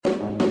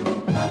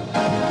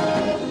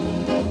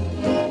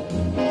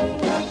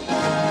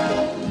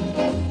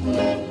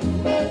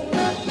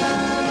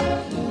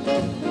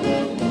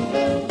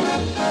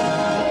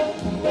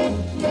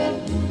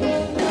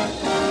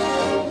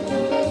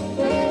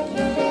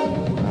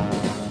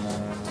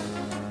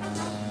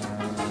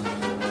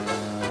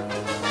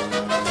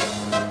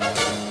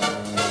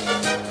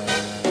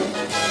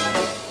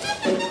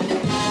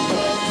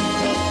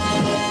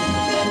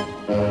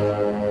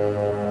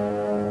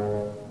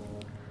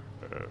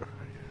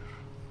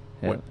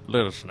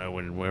Let us know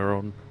when we're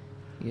on.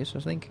 Yes,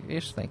 thank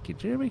you,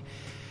 Jeremy.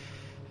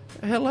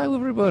 Hello,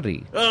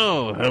 everybody.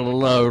 Oh,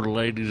 hello,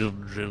 ladies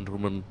and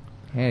gentlemen.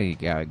 How are you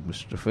going,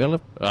 Mr.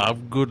 Phillip?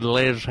 I'm good,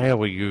 Les.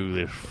 How are you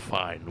this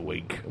fine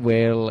week?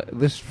 Well,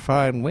 this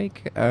fine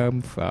week,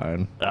 I'm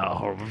fine.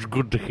 Oh, it's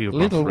good to hear,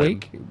 Little my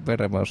friend. weak,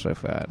 but I'm also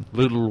fine.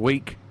 Little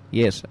weak?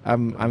 Yes,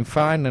 I'm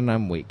fine and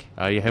I'm weak.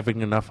 Are you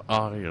having enough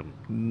iron?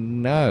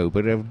 No,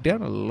 but I've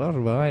done a lot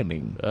of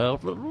ironing.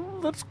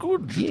 That's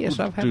good. Yes,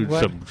 I've had do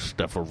some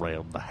stuff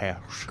around the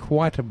house.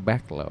 Quite a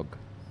backlog.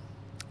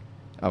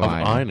 Of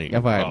ironing?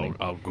 Of ironing.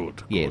 Oh,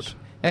 good. Yes.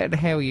 Good. And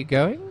how are you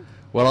going?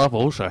 Well, I've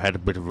also had a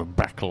bit of a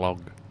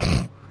backlog.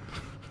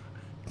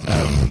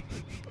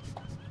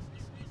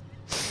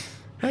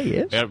 Oh,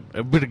 yes.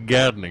 A bit of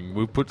gardening.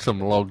 We put some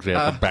logs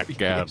out the back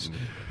garden.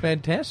 Yes.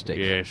 Fantastic.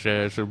 Yes,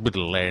 it's a bit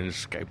of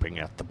landscaping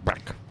out the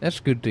back. That's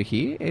good to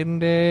hear.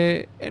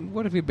 And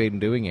what have you been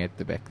doing out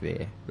the back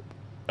there?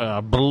 I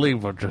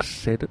believe I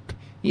just said it.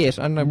 Yes,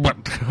 I know.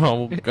 But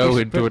I'll go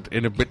into it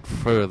in a bit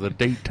further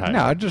detail. No,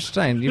 I'm just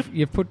saying,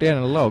 you've put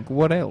down a log.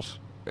 What else?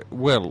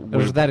 Well,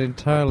 was that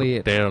entirely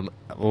it? Down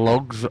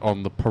logs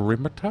on the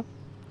perimeter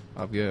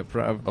of your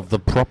of the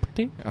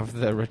property of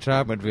the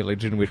retirement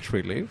village in which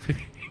we live.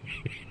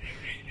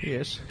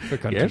 Yes, for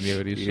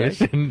continuity's sake.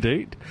 Yes,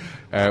 indeed.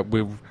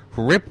 We've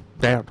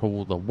ripped out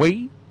all the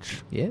weeds.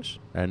 Yes,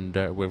 and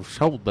we've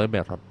sold them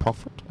at a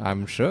profit.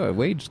 I'm sure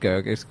weeds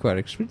is quite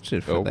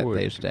expensive for that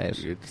these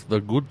days. It's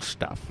the good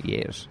stuff.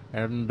 Yes,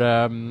 and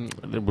then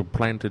we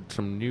planted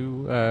some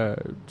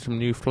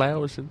new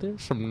flowers in there,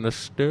 some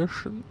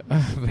nasturtium.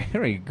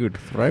 Very good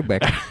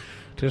throwback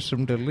to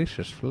some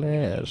delicious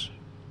flowers.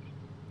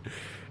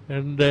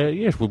 And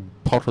yes, we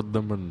potted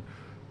them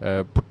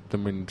and put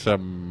them in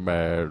some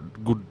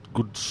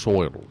good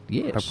soil.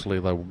 Yes, hopefully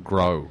they will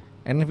grow.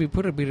 And have you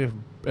put a bit of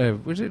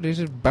is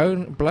it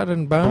blood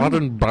and bone? Blood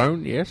and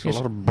bone, yes. A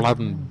lot of blood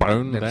and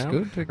bone. That's down.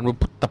 good. And we'll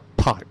put the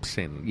pipes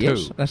in too.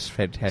 Yes, that's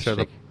fantastic. So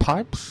the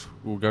pipes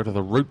will go to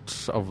the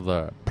roots of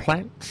the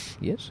plants.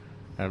 Yes.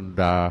 And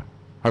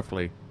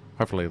hopefully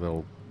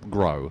they'll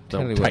grow.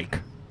 They'll take.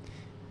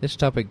 This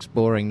topic's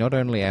boring not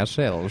only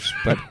ourselves,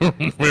 but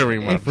very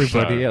much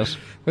everybody so. else.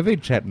 We've been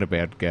chatting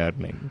about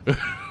gardening.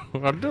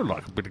 I do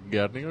like a bit of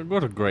gardening. I've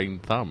got a green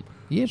thumb.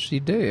 Yes, you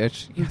do.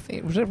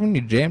 Was that when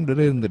you jammed it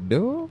in the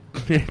door?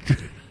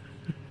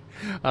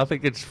 I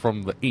think it's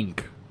from the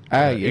ink.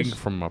 Yes. Ink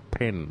from my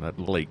pen that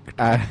leaked.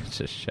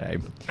 It's a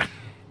shame.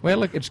 Well,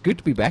 look, it's good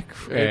to be back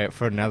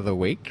for another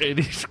week. It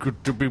is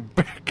good to be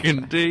back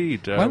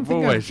indeed. I'm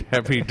always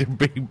happy to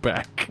be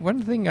back.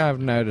 One thing I've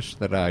noticed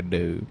that I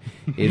do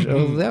is,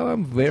 although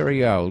I'm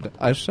very old,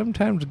 I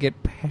sometimes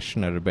get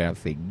passionate about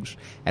things,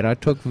 and I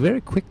talk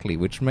very quickly,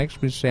 which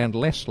makes me sound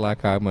less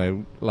like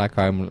I'm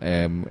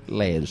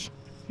Les.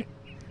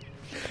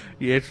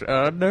 Yes,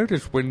 I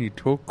notice when you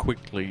talk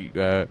quickly,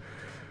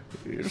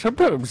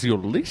 sometimes your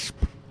lisp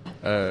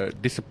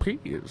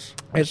disappears.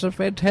 It's a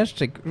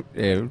fantastic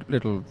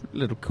little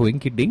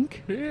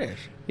coinkydink. Yes.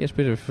 Yes,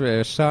 bit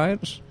of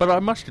science. But I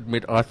must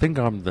admit, I think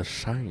I'm the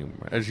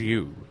same as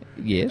you.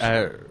 Yes.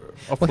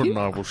 Often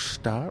I will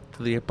start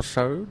the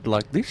episode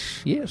like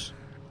this. Yes.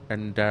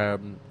 And the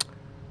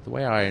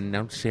way I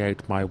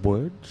enunciate my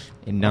words...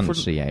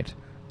 Enunciate.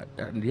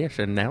 Yes,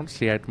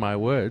 enunciate my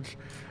words.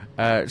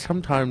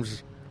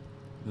 Sometimes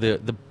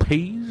the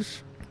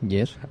P's...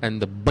 Yes.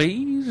 And the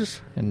B's.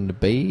 And the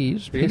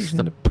B's. Yes,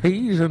 the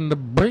P's and the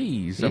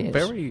B's yes. are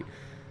very...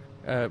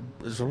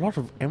 there's a lot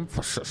of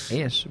emphasis.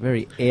 Yes,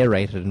 very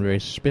aerated and very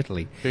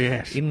spittly.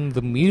 Yes. In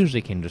the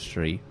music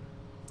industry,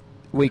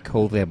 we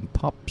call them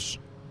pops.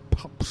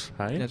 Pops,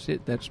 hey? That's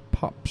it, that's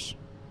pops.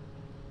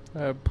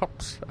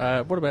 Pops.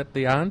 What about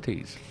the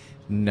aunties?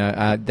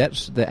 No,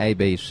 that's the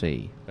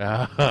ABC.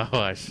 Oh,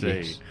 I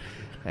see.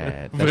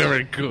 Yes.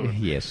 Very good.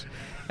 Yes.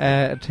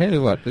 I tell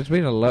you what, there's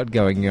been a lot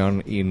going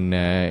on in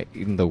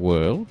the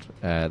world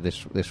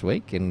this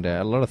week, and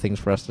a lot of things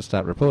for us to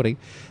start reporting.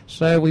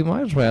 So we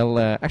might as well.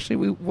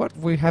 What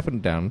we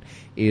haven't done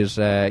is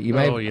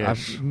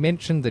I've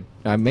mentioned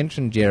I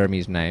mentioned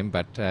Jeremy's name,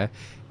 but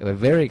we're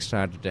very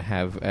excited to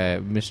have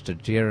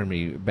Mr.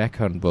 Jeremy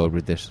back on board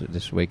with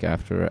this week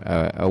after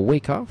a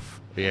week off.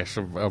 Yes,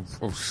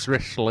 of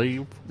stress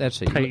leave.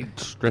 That's it. Paid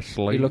stress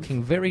leave. You're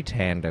looking very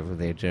tanned over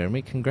there,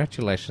 Jeremy.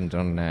 Congratulations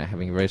on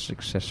having a very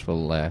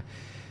successful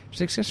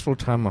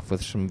time off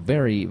with some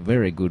very,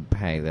 very good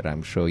pay that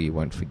I'm sure you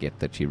won't forget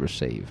that you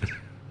received.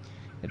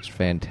 It's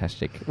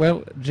fantastic.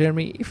 Well,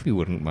 Jeremy, if you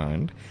wouldn't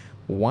mind,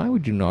 why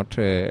would you not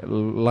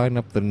line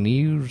up the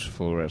news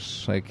for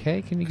us?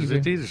 Okay, can you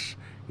give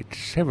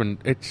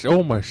It's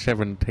almost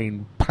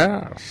 17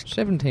 past.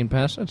 17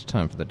 past. It's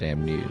time for the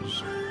damn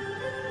news.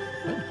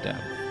 Well done.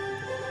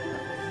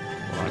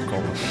 What I call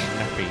a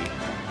snappy.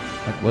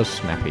 That was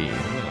snappy.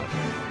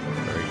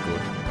 Very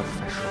good.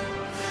 Professional.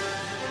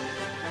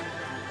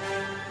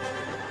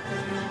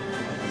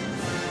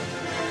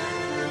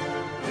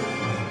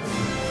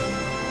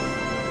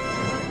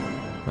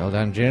 Well,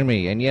 Well done,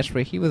 Jeremy. And yes,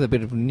 we're here with a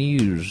bit of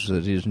news.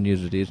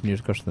 News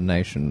across the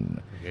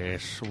nation.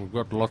 Yes, we've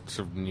got lots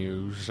of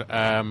news.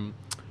 So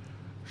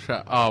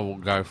I will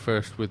go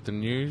first with the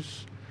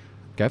news.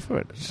 Go for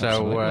it.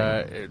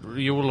 So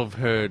you will have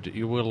heard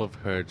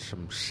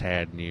some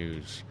sad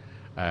news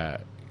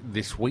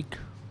this week.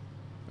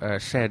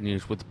 Sad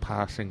news with the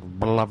passing of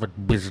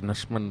beloved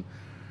businessman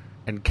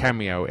and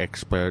cameo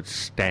expert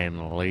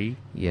Stan Lee.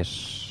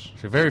 Yes.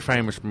 He's a very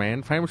famous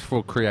man, famous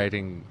for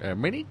creating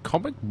many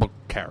comic book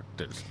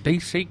characters.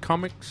 DC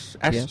Comics,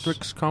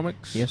 Asterix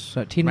Comics. Yes,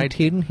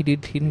 Tintin, he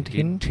did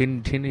Tintin.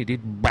 Tintin, he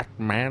did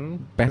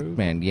Batman.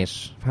 Batman,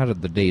 yes. Part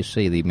of the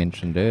DC that you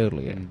mentioned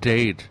earlier.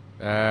 Indeed.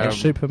 And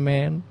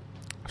Superman.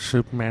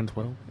 Superman as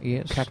well.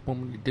 Yes.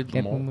 Catwoman, he did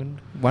them all.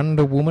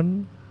 Wonder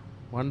Woman.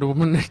 Wonder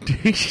Woman,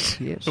 indeed.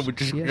 Yes. We're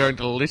just going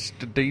to list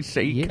the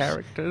DC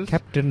characters.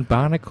 Captain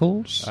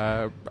Barnacles.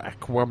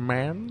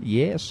 Aquaman.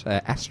 Yes.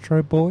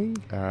 Astro Boy.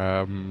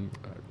 That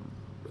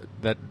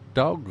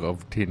dog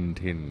of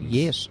Tintin.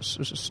 Yes.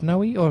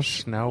 Snowy or...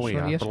 Snowy,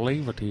 I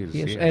believe it is.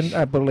 Yes, and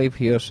I believe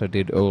he also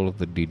did all of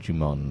the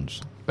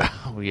Digimons.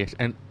 Oh, yes,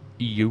 and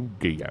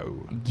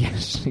Yu-Gi-Oh!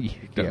 Yes,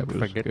 Yu-Gi-Oh! Don't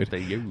forget good. the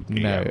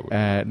Yu-Gi-Oh!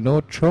 No,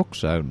 nor Chalk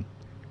Zone.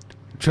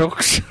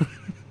 Chalks?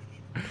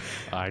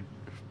 I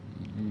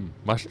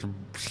must have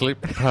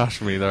slipped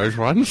past me those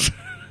ones.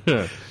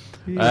 Yes.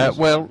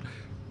 Well,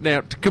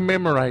 now, to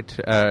commemorate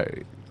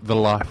the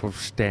life of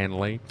Stan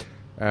Lee,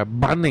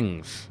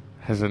 Bunnings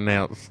has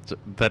announced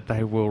that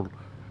they will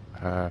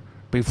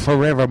be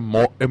forever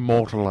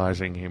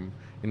immortalising him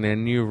in their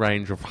new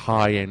range of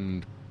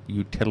high-end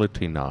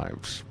utility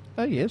knives.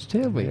 Oh, yes,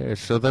 tell me. Yeah,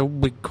 so they'll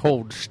be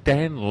called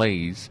Stan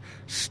Lee's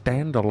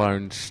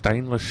standalone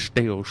stainless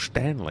steel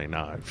Stanley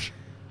knives.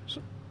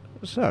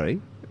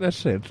 Sorry, that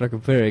sounds like a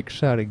very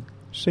exciting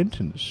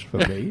sentence for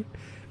me.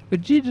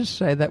 But you just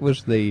say that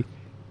was the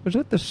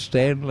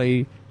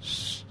Stanley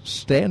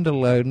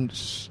standalone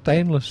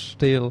stainless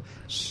steel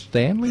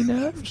Stanley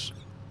knives?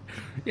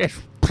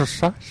 Yes,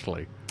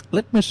 precisely.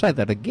 Let me say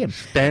that again.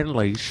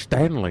 Stanley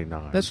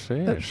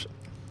knives.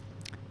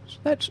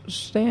 That's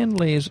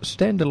Stanley's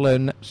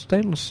standalone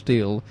stainless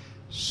steel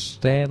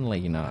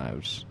Stanley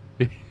knives.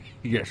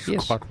 Yes,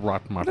 quite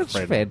right, my friend.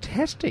 That's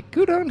fantastic.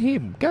 Good on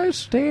him. Go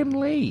Stan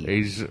Lee.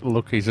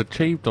 He's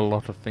achieved a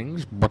lot of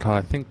things, but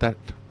I think that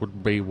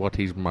would be what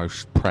he's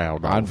most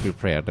proud of. I'd be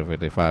proud of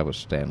it if I was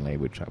Stan Lee,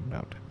 which I'm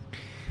not.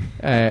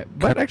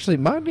 But actually,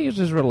 my news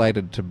is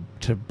related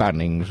to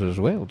Bunnings as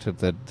well, to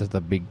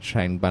the big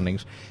chain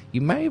Bunnings.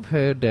 You may have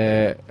heard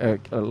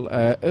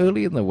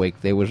early in the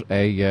week there was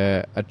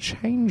a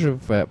change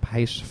of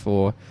pace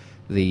for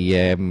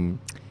the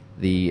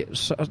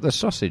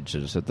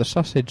sausages, the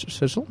sausage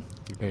sizzle.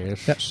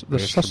 Yes, that's the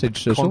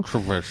sausage sizzle.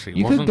 Controversy.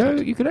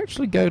 You could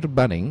actually go to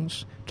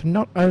Bunnings to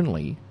not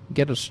only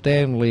get a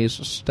Stanley's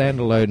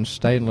standalone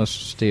stainless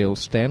steel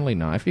Stanley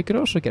knife, you could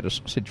also get a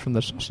sausage from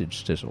the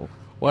sausage sizzle.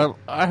 Well,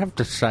 I have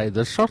to say,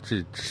 the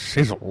sausage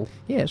sizzle...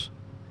 Yes.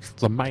 It's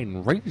the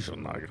main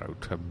reason I go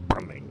to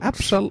Bunnings.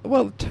 Absolutely.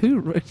 Well,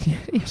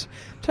 yes.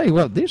 Tell you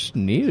what, this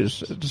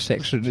news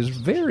section is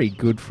very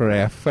good for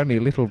our funny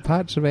little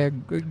parts of our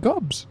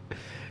gobs.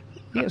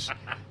 Yes.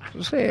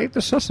 Say,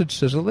 the sausage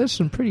sizzle, there's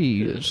some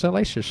pretty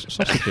salacious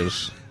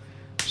sausages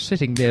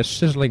sitting there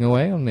sizzling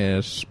away on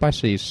their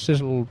spicy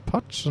sizzle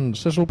pots and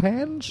sizzle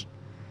pans.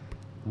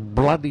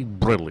 Bloody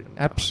brilliant.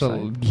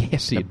 Absolutely.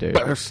 Yes, you do.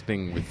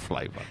 Bursting with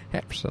flavour.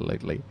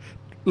 Absolutely.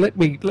 Let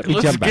me Let's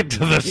jump back. get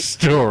to the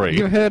story.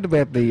 You heard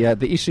about the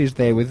issues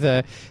there with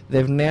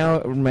they've now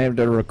made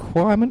a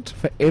requirement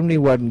for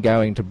anyone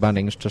going to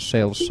Bunnings to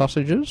sell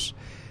sausages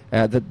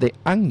that the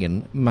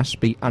onion must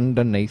be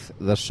underneath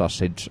the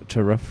sausage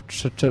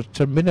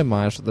to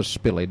minimise the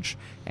spillage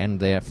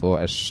and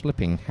therefore a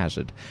slipping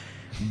hazard.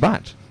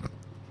 But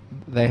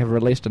they have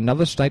released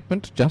another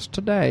statement just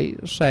today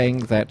saying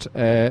that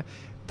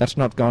that's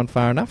not gone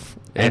far enough,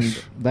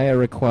 and they are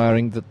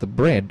requiring that the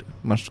bread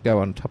must go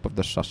on top of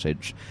the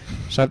sausage.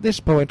 So at this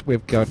point,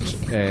 we've got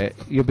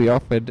you'll be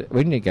offered,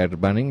 when you go to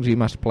Bunnings, you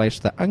must place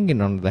the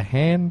onion on the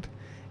hand,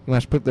 you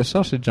must put the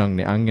sausage on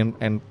the onion,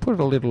 and put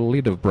a little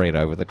lid of bread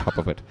over the top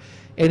of it.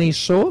 Any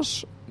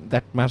sauce,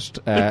 that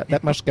must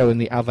go in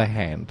the other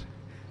hand.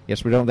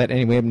 Yes, we don't want that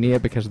anywhere near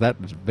because that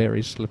is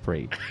very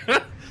slippery.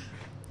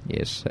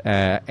 Yes,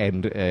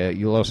 and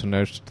you'll also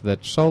notice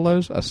that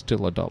solos are still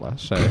 $1,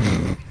 so...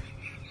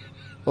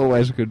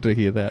 Always good to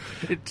hear that.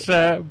 It's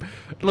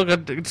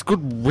it's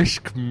good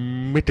risk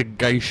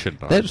mitigation.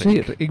 That's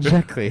it,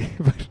 exactly.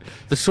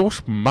 The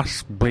sauce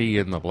must be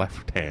in the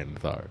left hand,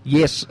 though.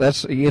 Yes,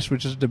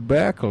 which is a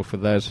debacle for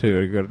those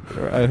who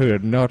are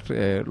not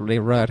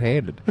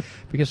right-handed,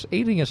 because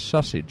eating a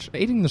sausage,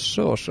 eating the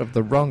sauce of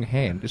the wrong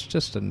hand is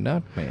just a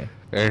nightmare.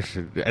 Yes,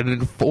 and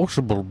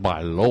enforceable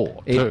by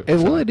law, too.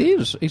 Well, it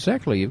is,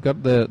 exactly. You've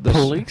got the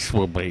police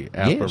will be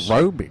out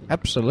roving.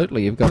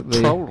 Absolutely. You've got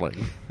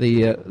patrolling.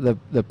 The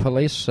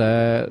police,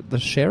 the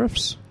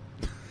sheriffs.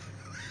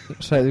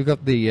 So you've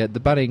got the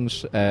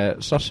Bunnings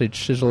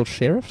sausage sizzle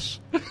sheriffs,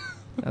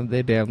 and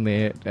they're down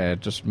there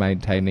just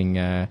maintaining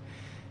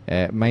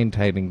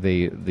maintaining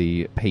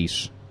the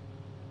peace.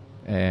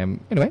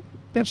 Anyway,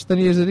 that's the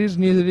news it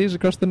is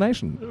across the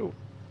nation. Oh.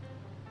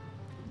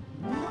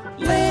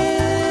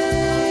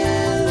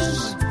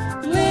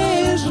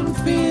 Liz and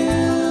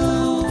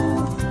Phil,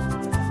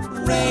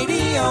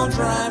 Radio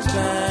Drive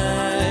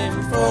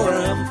Time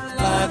Forum,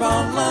 live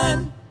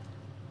online.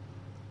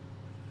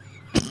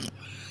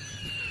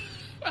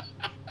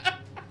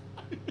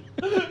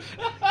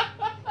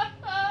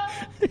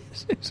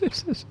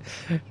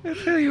 I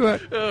tell you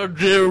what. Oh,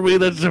 Jeremy,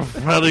 that's a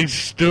funny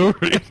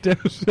story.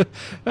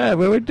 Well,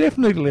 we're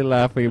definitely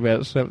laughing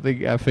about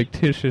something our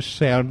fictitious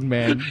sound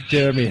man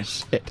Jeremy has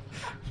said.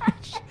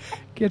 Which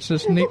gets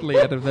us neatly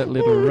out of that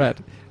little rut.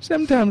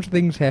 Sometimes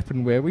things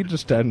happen where we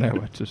just don't know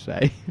what to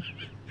say.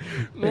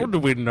 Nor do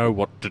we know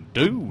what to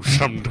do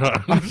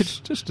sometimes. It's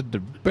just a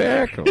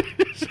debacle.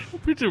 It's a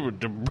bit of a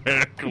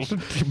debacle. It's a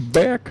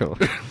debacle.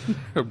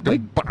 A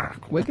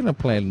debacle. We're going to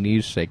play a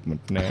news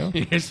segment now.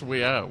 Yes,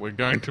 we are. We're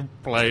going to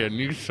play a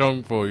new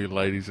song for you,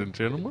 ladies and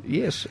gentlemen.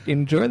 Yes,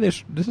 enjoy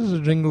this. This is a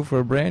jingle for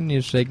a brand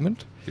new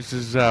segment. This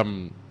is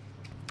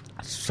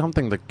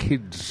something the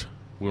kids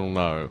will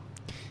know.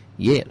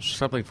 Yes.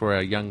 Something for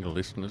our younger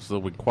listeners.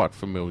 They'll be quite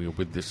familiar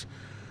with this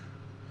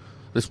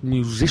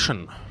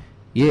musician.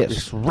 Yes.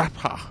 This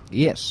rapper.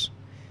 Yes.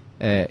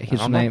 His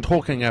I'm name... not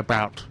talking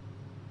about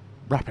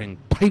rapping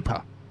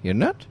paper. You're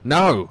not?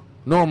 No.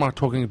 Nor am I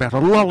talking about a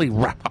lolly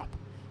rapper.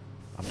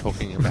 I'm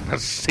talking about a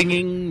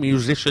singing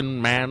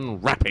musician man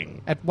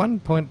rapping. At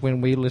one point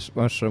when we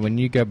when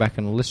you go back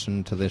and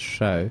listen to this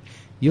show,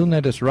 you'll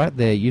notice right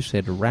there you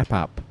said wrap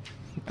up.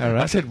 All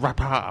right? I said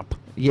rapper up.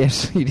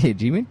 Yes, you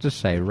did. You meant to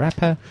say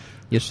rapper.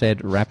 You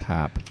said wrap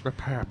up.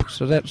 Rapper up.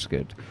 So that's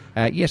good.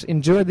 Yes,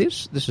 enjoy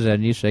this. This is our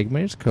new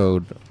segment. It's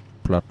called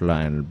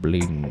Plotline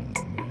Bling.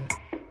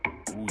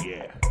 Oh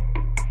yeah.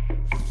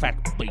 Fat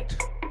beat,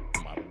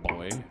 my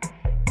boy.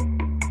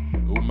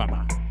 Oh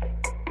mama.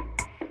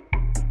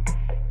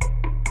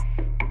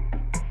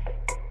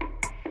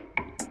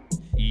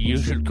 You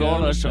should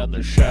call us on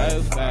the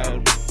show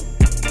phone.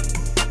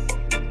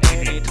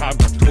 Anytime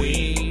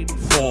between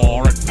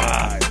 4 and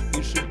 5.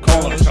 You should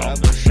call us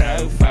on the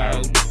show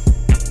phone.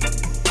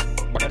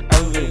 But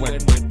only when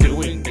we're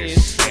doing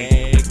this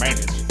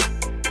segment.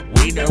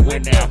 We know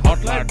when our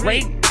hotline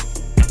rings.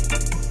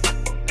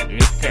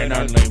 It can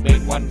only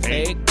mean one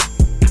thing.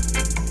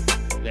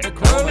 They're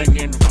calling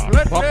in for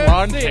a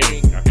plotline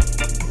thing.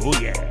 Oh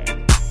yeah.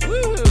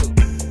 Woo-hoo.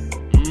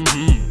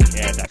 Mm-hmm.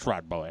 Yeah, that's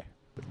right, boy.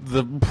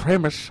 The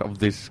premise of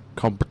this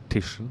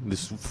competition,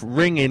 this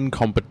ring-in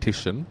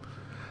competition,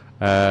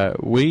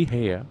 we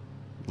here,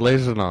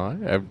 Les and I,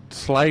 have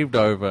slaved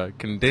over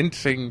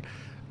condensing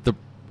the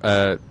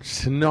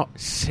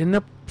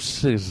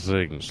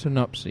synopsizing.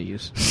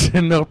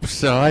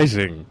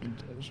 Synopsizing.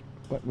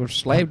 What, we've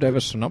slaved over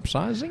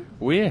synopsizing?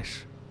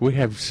 Yes, we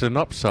have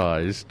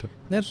synopsized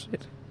That's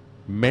it.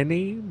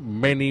 many,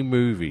 many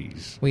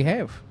movies. We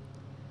have.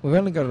 We've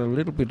only got a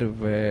little bit of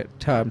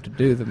time to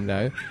do them,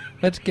 though.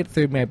 Let's get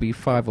through maybe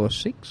 5 or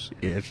 6.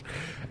 Yes.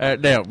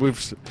 Now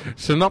we've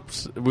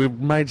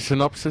made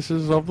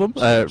synopsises of them.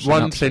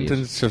 One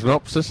sentence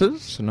synopsises.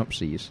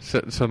 Synopses.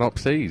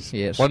 Synopses.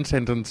 Yes. One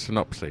sentence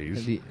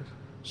synopses.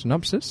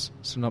 Synopsis?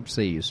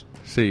 Synopses.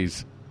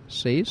 Sees.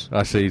 Sees?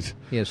 I sees.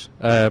 Yes.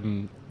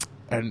 And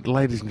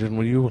ladies and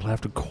gentlemen, you will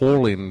have to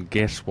call in and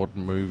guess what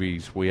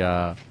movies we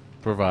are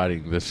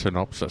providing the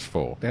synopsis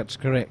for. That's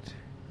correct.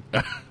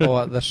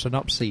 Or the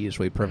synopses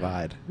we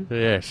provide.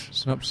 Yes.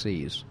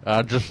 Synopses.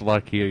 I just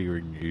like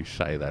hearing you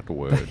say that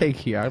word.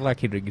 Thank you. I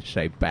like hearing you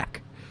say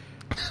back.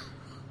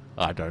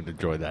 I don't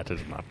enjoy that as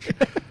much.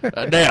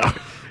 Now,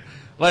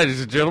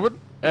 ladies and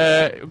gentlemen,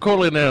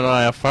 call in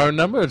our phone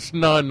number. It's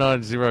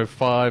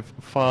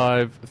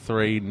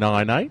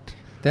 99055398.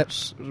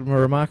 That's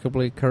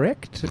remarkably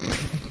correct.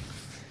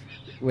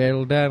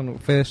 Well done.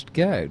 First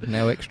go.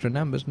 No extra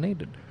numbers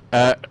needed.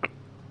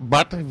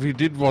 But if you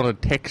did want to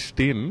text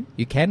in...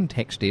 You can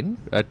text in.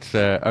 That's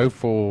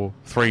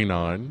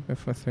 0439...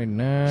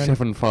 0439...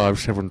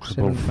 757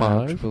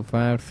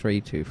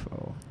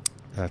 324.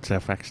 That's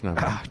our fax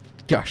number. Ah,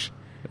 gosh.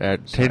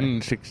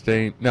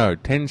 1016... No,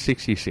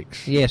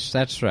 1066. Yes,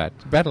 that's right.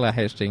 Battle of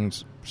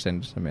Hastings,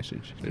 send us a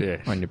message.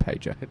 Yes. On your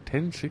pager.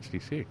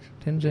 1066.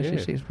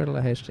 1066, Yes. Battle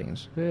of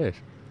Hastings. Yes.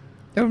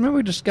 I remember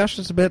we discussed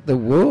this about the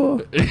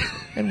war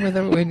and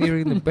whether when you're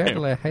in the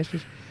Battle of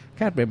Hastings.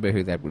 Can't remember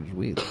who that was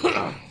with.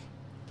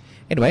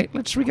 Anyway,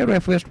 let's go to our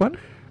first one.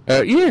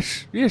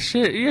 Yes,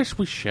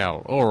 we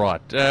shall. All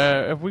right.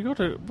 Have we got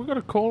a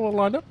caller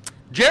lined up?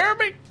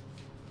 Jeremy?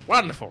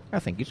 Wonderful. I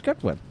think he's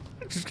got one.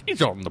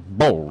 He's on the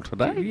ball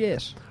today.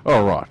 Yes.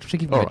 All right. So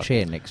give him a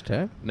chair next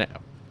time. Now,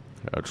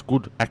 it's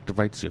good.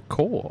 Activates your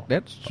core.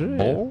 That's true.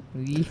 Ball.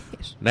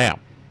 Yes. Now,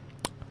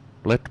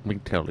 let me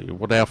tell you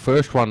what our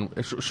first one...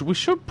 We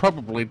should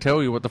probably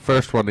tell you what the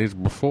first one is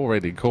before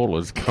any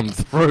callers come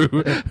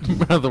through.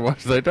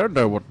 Otherwise, they don't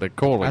know what they're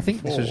calling I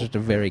think for. this is just a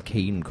very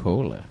keen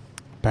caller.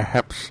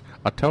 Perhaps,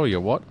 I tell you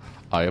what,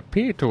 I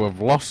appear to have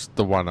lost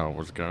the one I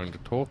was going to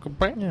talk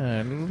about.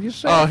 You're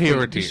so Oh,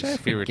 here it you're is. so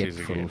Here it is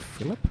forgetful, again.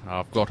 Phillip.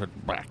 I've got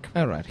it back.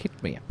 All right,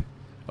 hit me up.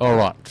 All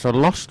right, so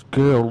lost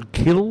girl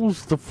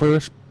kills the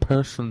first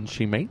person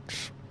she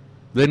meets,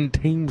 then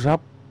teams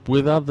up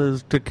with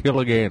others to kill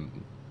again.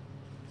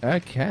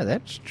 Okay,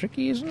 that's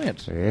tricky, isn't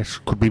it? Yes,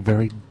 could be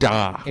very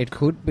dark. It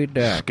could be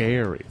dark.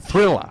 Scary.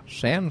 Thriller.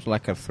 Sounds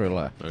like a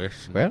thriller.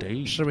 Yes, Well,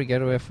 indeed. shall we go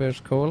to our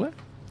first caller?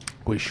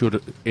 We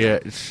should,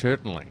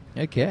 certainly.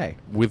 Okay.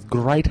 With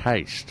great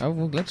haste. Oh,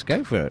 well, let's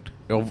go for it.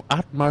 Of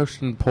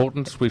utmost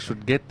importance, we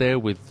should get there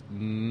with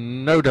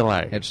no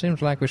delay. It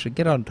seems like we should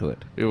get on to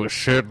it. We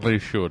certainly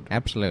should.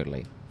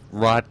 Absolutely.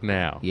 Right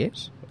now.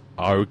 Yes?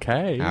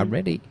 Okay. I'm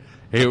ready.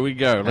 Here we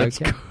go. Let's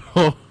Okay.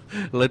 go.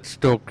 Let's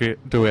talk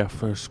to our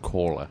first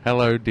caller.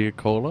 Hello, dear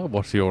caller.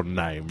 What's your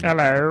name?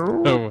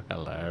 Hello. Oh,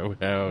 hello.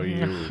 How are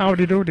you?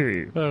 Howdy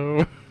doody.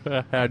 Oh,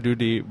 how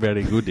doody,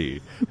 very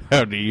goody.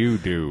 How do you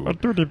do?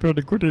 Doody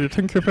very goody.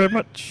 Thank you very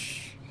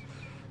much.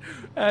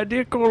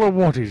 Dear caller,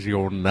 what is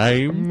your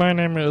name? My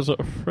name is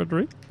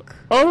Frederic.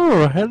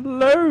 Oh,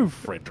 hello,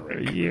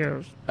 Frederic.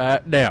 Yes.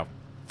 Now,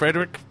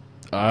 Frederic,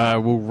 I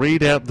will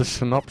read out the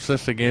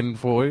synopsis again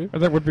for you,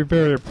 That would be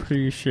very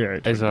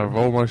appreciated. as I've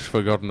almost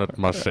forgotten it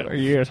myself.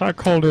 Yes, I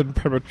called in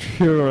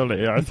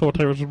prematurely. I thought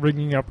I was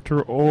ringing up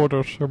to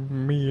order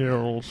some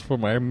meals for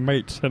my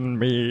mates and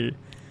me.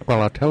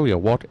 Well, I tell you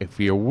what, if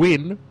you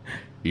win,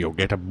 you'll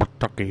get a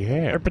Buttockie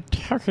A ham.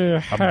 Kentucky A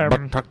ham.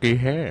 Buttockie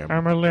ham.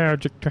 I'm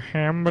allergic to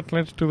ham, but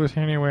let's do this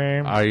anyway.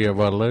 I am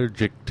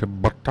allergic to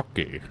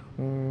Buttockie.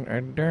 I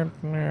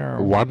don't know.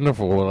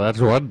 Wonderful. Well, that's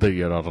one thing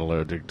you're not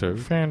allergic to.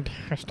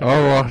 Fantastic.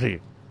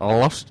 Alrighty. A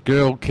lost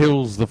girl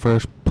kills the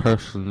first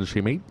person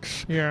she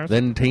meets, Yes.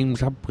 then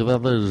teams up with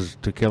others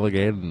to kill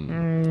again.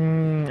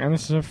 And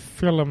this is a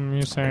film,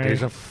 you say? It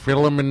is a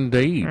film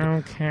indeed.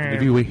 Okay.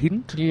 Give you a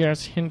hint?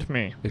 Yes, hint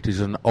me. It is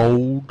an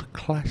old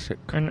classic.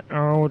 An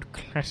old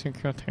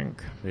classic, I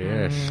think.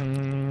 Yes.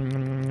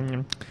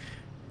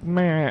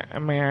 May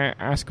I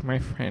ask my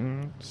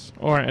friends?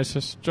 Or is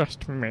this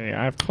just me?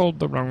 I've called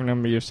the wrong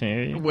number, you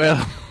see.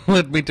 Well,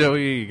 let me tell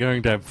you, you're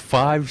going to have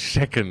 5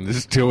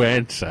 seconds to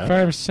answer.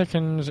 5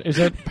 seconds. Is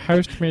that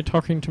post me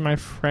talking to my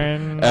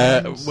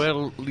friends?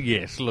 Well,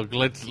 yes, look,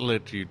 let's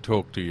let you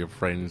talk to your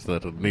friends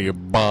that are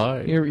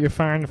nearby. You're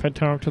fine if I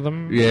talk to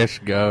them? Yes,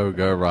 go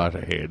right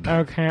ahead.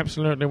 Okay,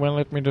 absolutely. Well,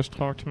 let me just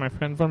talk to my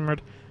friend. 1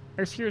 minute.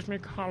 Excuse me,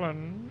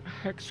 Colin.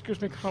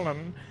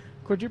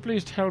 Could you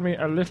please tell me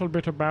a little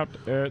bit about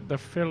the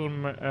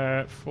film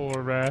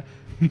for...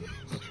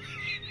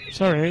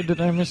 Sorry, did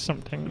I miss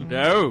something?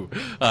 No,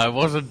 I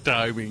wasn't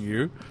timing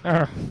you.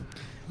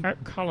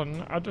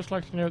 Colin, I'd just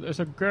like to know, there's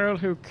a girl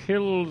who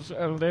kills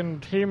and then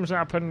teams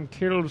up and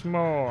kills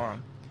more.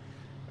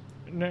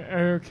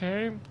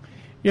 Okay.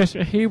 Yes,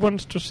 he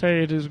wants to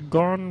say it is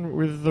Gone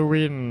with the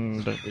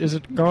Wind. Is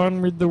it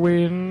Gone with the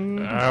Wind?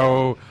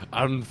 Oh,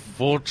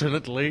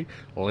 unfortunately,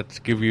 let's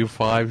give you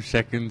 5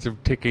 seconds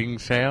of ticking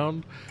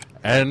sound,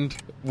 and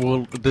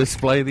we'll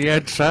display the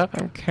answer.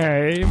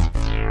 Okay.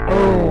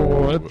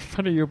 Oh, it's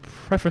funny you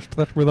prefaced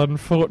that with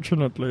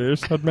unfortunately.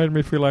 So that made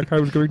me feel like I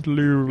was going to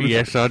lose.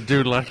 Yes, I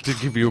do like to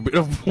give you a bit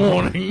of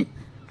warning.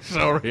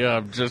 Sorry,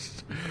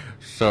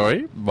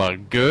 Sorry, my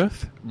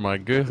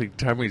girthy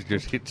tummy's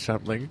just hit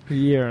something.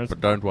 Yes.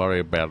 But don't worry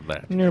about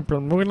that. No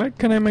problem. Well,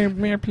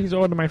 may I please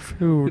order my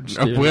food?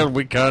 still? Well,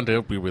 we can't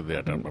help you with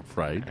that, I'm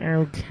afraid.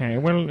 Okay.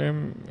 Well,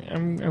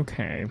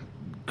 okay.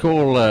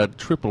 Call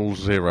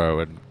 000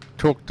 and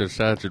talk to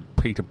Sergeant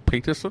Peter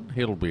Peterson.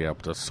 He'll be able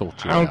to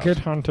sort you I'll out.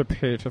 get on to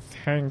Peter.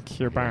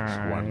 Thank you. Bye.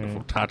 That's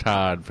wonderful.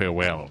 Ta-ta and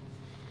farewell.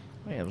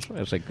 Yeah,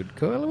 that's a good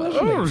call,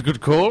 wasn't Oh, it was a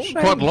good call. Shame.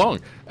 Quite long.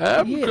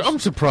 Yes. I'm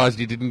surprised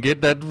you didn't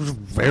get that. It was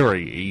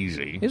very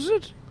easy. Is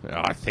it?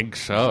 I think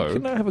so.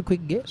 Can I have a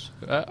quick guess?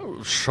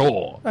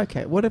 Sure.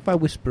 Okay, what if I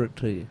whisper it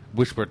to you?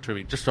 Whisper it to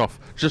me, just off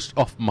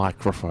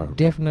microphone.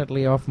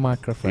 Definitely off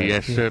microphone.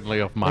 Yes, Yeah. certainly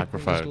off Let me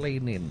microphone. Just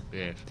lean in.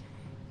 Yes.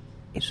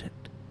 Is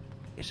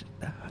it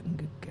the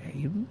Hunger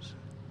Games?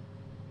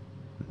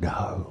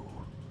 No.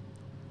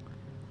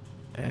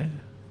 Okay.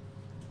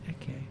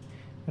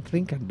 I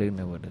think I do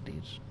know what it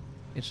is.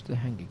 It's the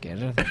Hunger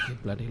Games. I think you're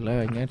bloody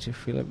lying, aren't you,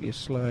 Phillip, you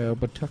sly old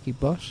Buttockie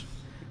boss?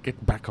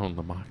 Get back on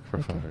the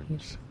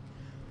microphones.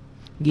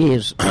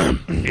 Yes.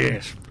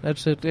 Yes.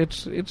 That's it.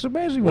 It's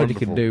amazing what you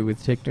can Wonderful. do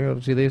with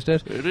technology these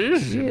days. It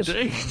is, Yes.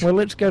 indeed. Well,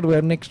 let's go to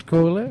our next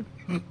caller.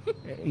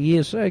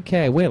 Yes,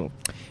 okay. Well,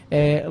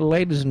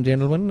 ladies and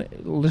gentlemen,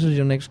 this is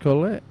your next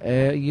caller.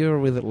 You're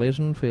with Les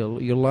and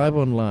Phil. You're live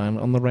online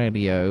on the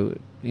radio.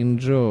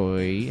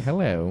 Enjoy.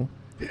 Hello.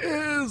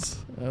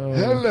 Yes. Oh,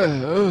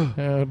 Hello.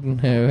 Oh,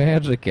 no.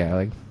 How's it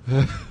going?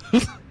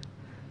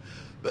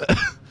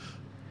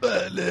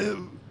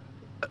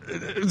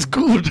 It's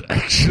good,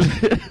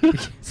 actually.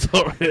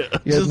 Sorry, I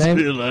Your just name-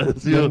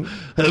 realised your- you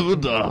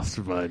haven't asked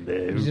my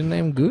Is your name.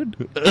 name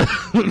good?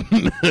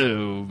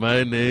 No,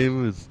 my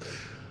name is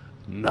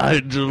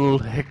Nigel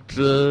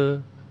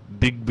Hector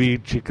Digby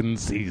Chicken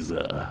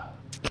Caesar.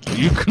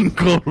 You can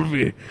call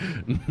me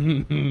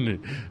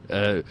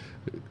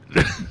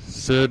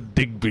Sir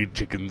Digby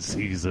Chicken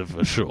Caesar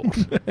for short.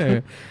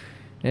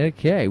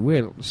 Okay,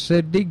 well,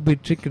 Sir Digby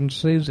Chicken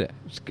Caesar,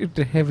 it's good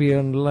to have you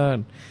on the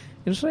line.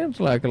 It sounds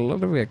like a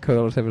lot of our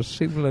calls have a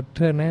similar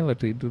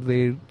tonality to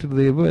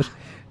their voice.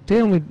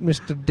 Tell me,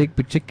 Mr.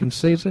 Digby Chicken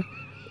Caesar,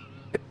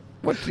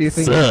 what do you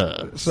think?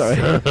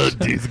 Sir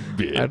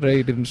Digby. I know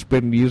you didn't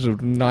spend years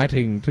of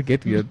knighting to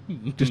get you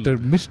just a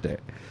mister.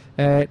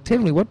 Tell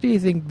me, what do you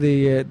think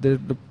the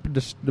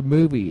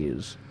movie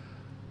is?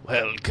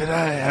 Well, can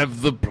I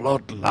have the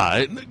plot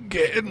line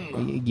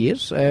again?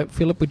 Yes,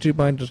 Phillip, would you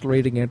mind just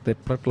reading out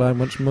that plot line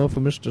once more for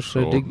Mr.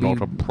 Sir Sure, Digby?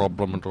 not a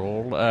problem at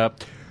all.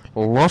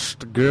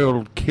 Lost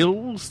girl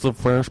kills the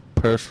first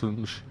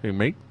person she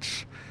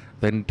meets,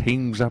 then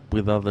teams up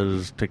with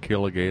others to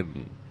kill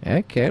again.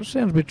 Okay, that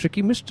sounds a bit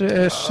tricky.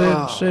 Mr.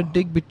 Sir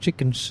Digby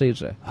Chicken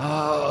Caesar.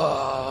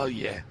 Ah,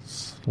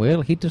 yes.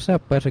 Well, hit us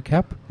up,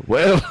 Buttercup.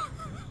 Well,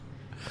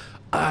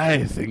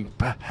 I think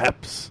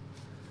perhaps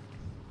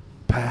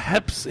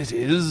it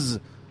is.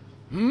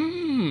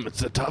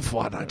 It's a tough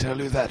one, I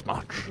tell you that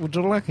much. Would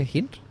you like a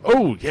hint?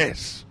 Oh,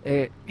 yes.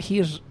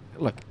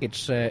 Look,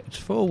 it's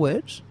 4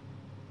 words,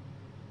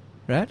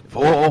 right?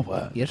 4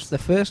 words. Yes, the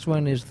first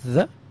one is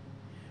the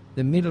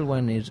middle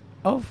one is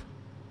of,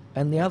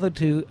 and the other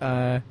 2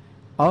 are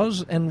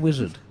Oz and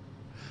Wizard.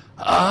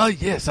 Ah,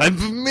 yes, I'm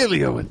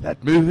familiar with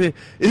that movie.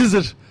 Is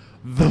it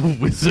The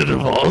Wizard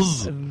of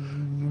Oz?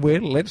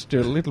 Well, let's do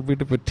a little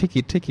bit of a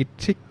ticky,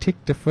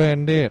 tick to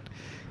find out.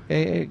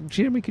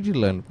 Jeremy, could you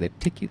learn that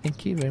ticky?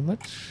 Thank you very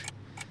much.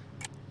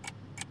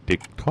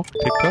 Tick-tock,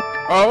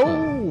 tick-tock.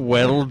 Oh,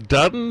 well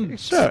done,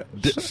 Sir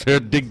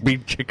Digby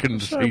Chicken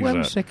Caesar. Sorry,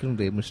 1 second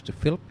there, Mr.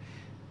 Phillip.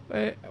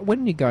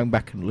 When you're going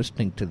back and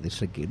listening to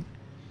this again,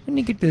 when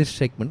you get to this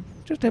segment,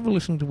 just have a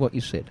listen to what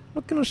you said. I'm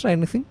not going to say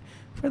anything.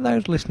 For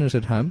those listeners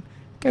at home,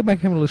 go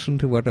back and have a listen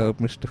to what old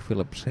Mr.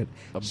 Phillip said.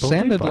 I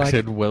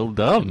said well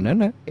done.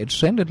 No, it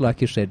sounded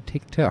like you said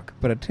tick-tock,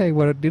 but I tell you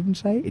what it didn't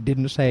say. It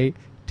didn't say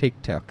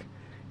tick-tock.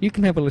 You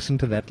can have a listen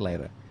to that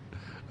later.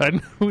 I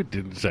know it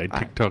didn't say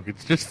tick-tock.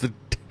 It's just the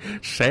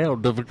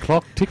sound of a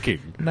clock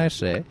ticking. No,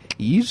 sir.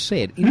 You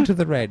said into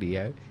the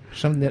radio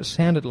something that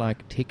sounded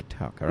like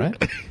tick-tock, all right?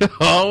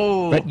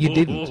 Oh! But you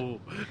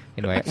didn't.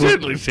 Anyway, I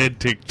certainly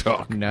said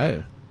tick-tock.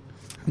 No.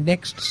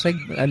 Next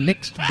segment,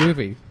 next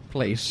movie,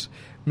 please,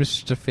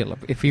 Mr.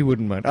 Phillip, if you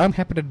wouldn't mind. I'm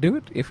happy to do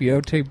it if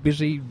you're too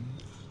busy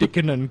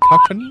dicking and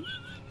cocking.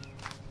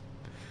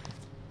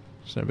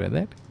 Sorry about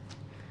that.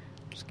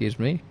 Excuse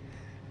me.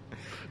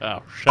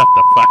 Oh, shut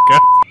the fuck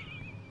up.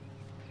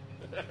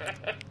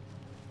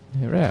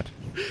 All right.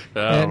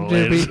 Oh,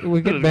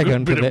 we'll get back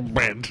onto bit that. of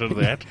banter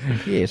that.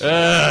 Yes.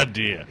 Ah,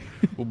 dear.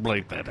 We'll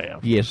bleep that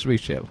out. Yes, we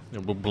shall.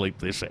 And we'll bleep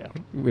this out.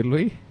 Will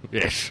we?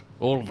 Yes,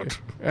 all of it.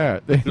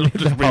 The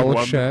just be whole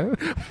one- show.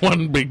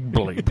 One big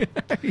bleep.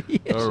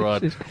 Yes, All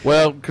right. yes.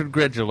 Well,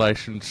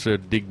 congratulations, Sir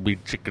Digby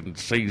Chicken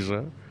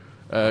Caesar.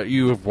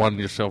 You have won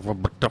yourself a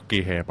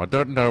Bataki ham. I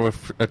don't know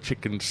if a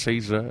chicken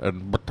Caesar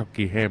and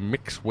Bataki ham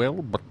mix well,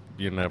 but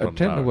you never I'll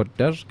tell know. you what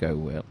does go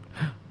well.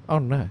 Oh,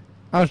 no.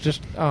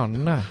 Oh,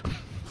 no.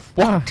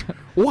 What?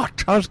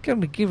 What? I was going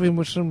to give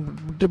him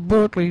some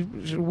debauchery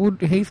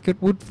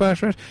Heathcote wood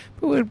fast rice,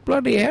 but we're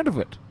bloody out of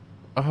it.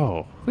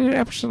 Oh, We're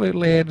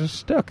absolutely out of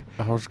stock.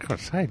 I was going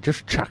to say,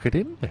 just chuck it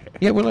in there.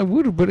 Yeah, well, I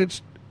would have, but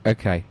it's...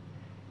 Okay.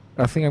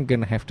 I think I'm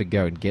going to have to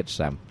go and get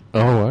some.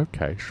 Oh,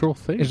 okay, sure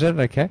thing. Is that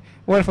okay?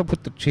 What if I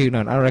put the tune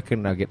on? I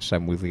reckon I'll get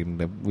some within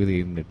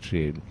the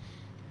tune.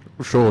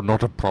 Sure,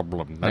 not a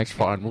problem. That's Okay.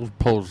 fine. We'll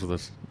pause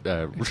this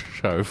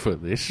show for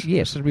this.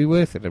 Yes, it'll be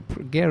worth it. I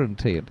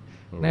guarantee it.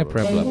 No All right.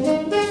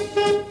 problem.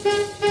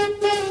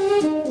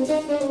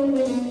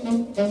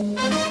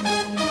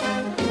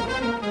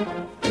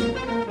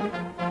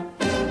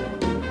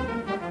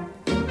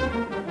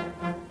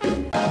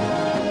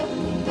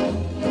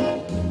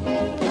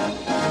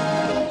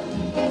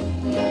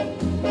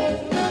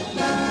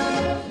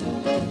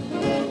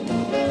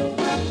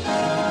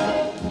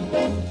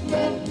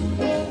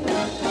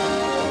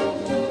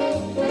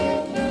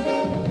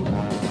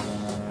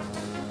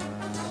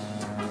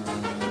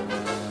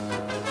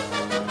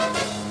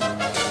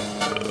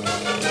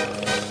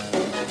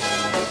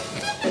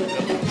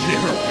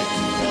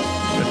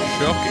 That's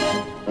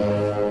shocking.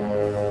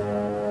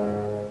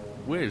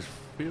 Where's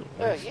Phil?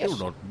 He's yes. still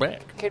not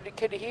back.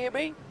 Can you hear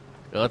me?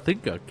 I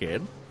think I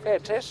can.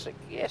 Fantastic,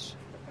 yes.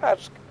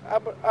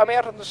 I'm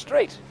out on the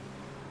street.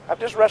 I'm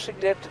just rushing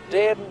down to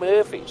Dan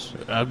Murphy's.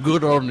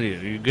 Good on you.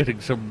 You're getting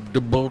some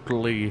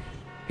debauchery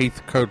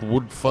Heathcote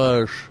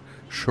wood-fire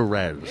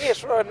Shiraz.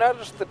 Yes, well, I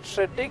noticed that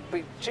Sir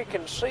Digby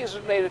Chicken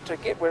Caesar needed to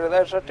get one of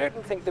those. I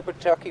didn't think the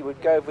Bataki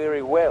would go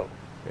very well.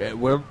 Yeah,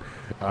 well,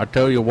 I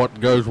tell you what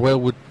goes well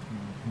with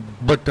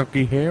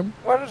Bataki ham.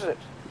 What is it?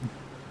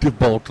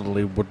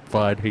 Debauchery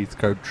wood-fired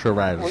Heathcote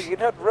Shiraz. Well, you're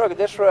not wrong.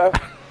 That's right.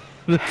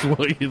 That's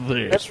why you're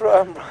there. That's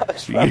right.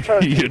 I'm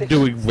trying to You're get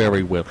doing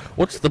very well.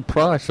 What's the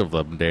price of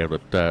them down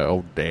at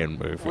old Dan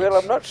Murphy's? Well,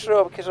 I'm not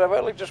sure because I've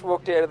only just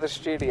walked out of the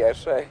studio,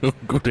 so...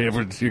 Good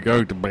heavens, you're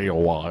going to be a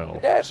while.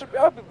 Yeah,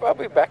 I'll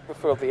be back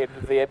before the end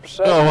of the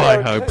episode. Oh, I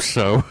No, hope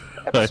so.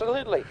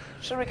 Absolutely.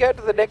 Should we go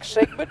to the next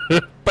segment?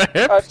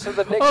 Perhaps. To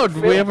the next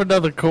Do we film? have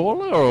another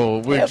caller,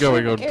 or we're Yes,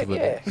 going we on can, to the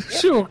yeah. next?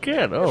 Yep. Sure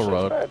can. All Yes,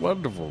 right, that's right.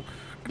 wonderful.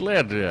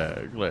 Glad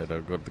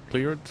I've got the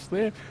clearance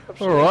there.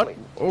 Absolutely. All right.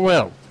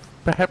 Well,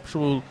 perhaps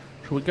shall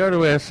we go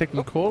to our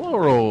second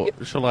caller, or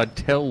shall I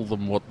tell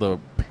them what the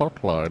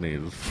plot line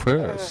is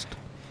first?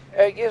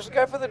 Yes,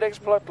 go for the next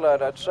plot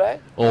line, I'd say.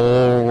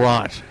 All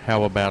right.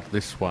 How about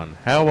this one?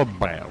 How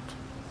about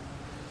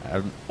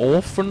an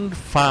orphaned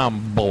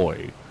farm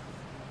boy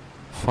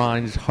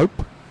finds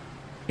hope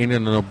in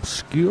an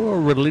obscure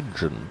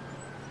religion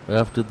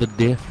after the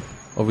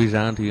death of his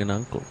auntie and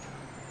uncle?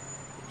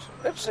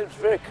 That seems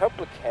very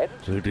complicated.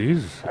 It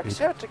is. I just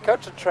have to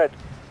concentrate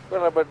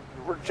when I'm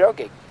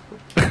jogging.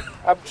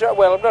 I'm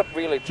not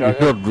really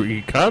jogging.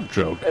 You can't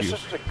joke. It's Your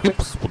just a quick.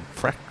 hips would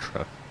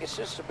fracture. It's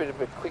just a bit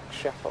of a quick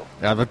shuffle.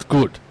 Yeah, that's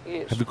good.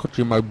 Yes. Have you got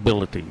your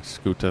mobility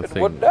scooter And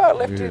thing? no, I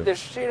left Yeah. in the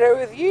studio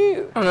with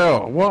you.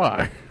 Oh,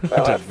 why?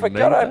 Well, I didn't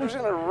forgot. need I that. was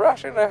in a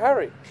rush, in a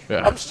hurry.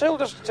 Yeah. I'm still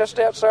just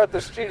outside the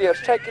studio.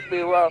 It's taken me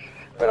a while,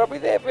 but I'll be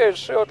there very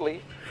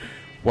shortly.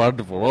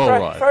 Wonderful. All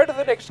right. Throw to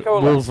the next caller.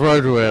 We'll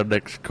throw to our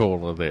next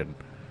caller then.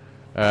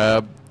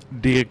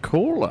 Dear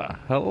caller,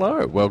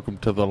 hello. Welcome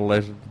to the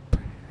Les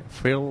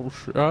Phil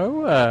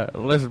show.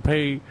 Les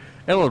P.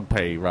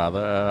 L&P, rather.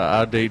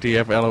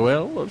 RDTF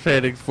LOL.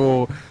 Standing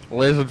for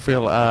Les and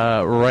Phil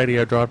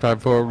Radio Drive Time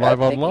Forum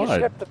Live I think you Online.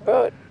 stepped the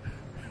bird.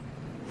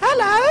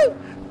 Hello?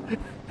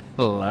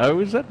 Hello,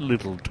 is that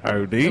little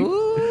Tony?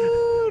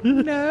 Ooh,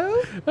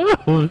 no.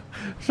 Oh,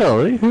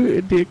 sorry.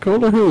 Dear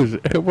caller,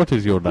 what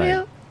is your name?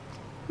 Well,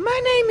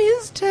 my name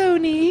is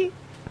Tony,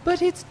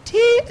 but it's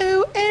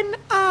Toni.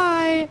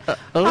 I'm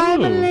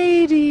a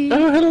lady.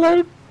 Oh,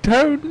 hello,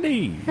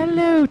 Tony.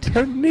 Hello,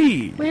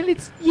 Tony. Well,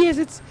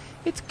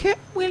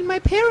 well, my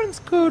parents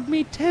called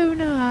me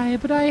Toni,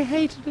 but I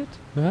hated it.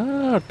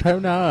 Ah,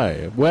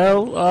 Tony.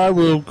 Well, I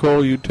will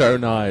call you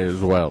Tony as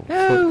well.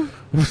 Oh,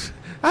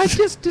 I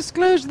just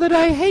disclosed that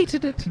I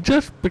hated it.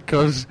 Just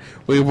because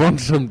we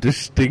want some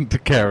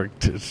distinct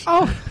characters.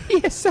 Oh,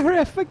 yes, sorry, I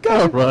All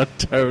forgot. right,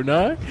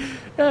 Tony.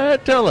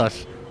 Tell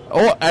us.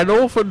 An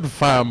orphaned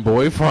farm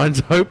boy finds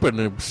hope in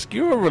an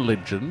obscure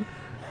religion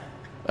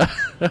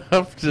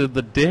after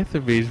the death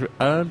of his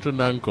aunt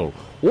and uncle.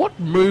 What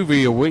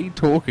movie are we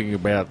talking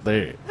about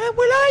there? Well,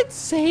 I'd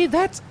say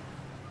that's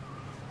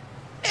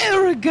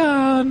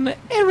Aragon.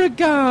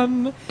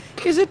 Aragon.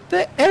 Is it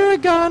the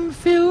Aragon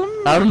film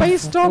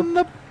based on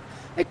the...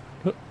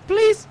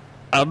 please?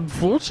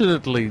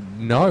 Unfortunately,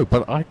 no,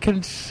 but I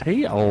can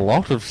see a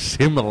lot of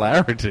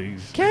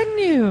similarities. Can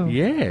you?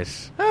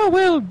 Yes. Oh,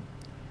 well,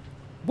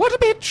 what a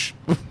bitch.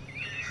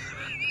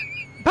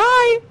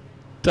 Bye.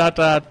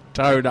 Ta-ta,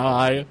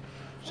 Tony.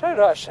 So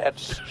nice and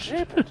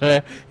stupid.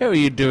 How are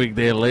you doing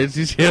there, Les?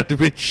 You sound a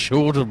bit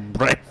short of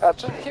breath. I'll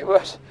tell you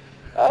what,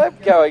 I'm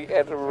going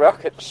at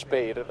rocket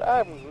speed and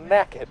I'm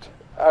knackered.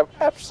 I'm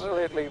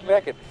absolutely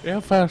knackered. How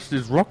fast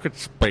is rocket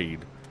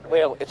speed?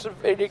 Well, it's an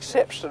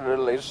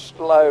exceptionally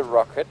slow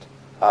rocket.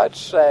 I'd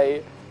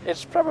say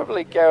it's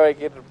probably going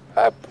in...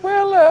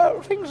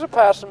 things are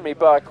passing me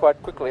by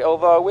quite quickly,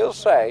 although I will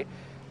say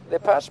they're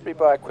passing me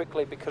by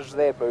quickly because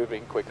they're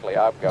moving quickly.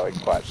 I'm going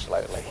quite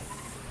slowly.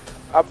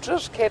 I'm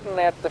just heading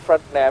out the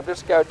front now. I'm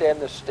just going down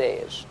the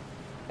stairs.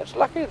 It's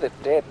lucky that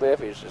Dan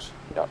Murphy's is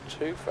not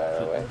too far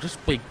away.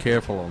 Just be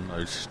careful on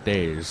those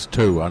stairs,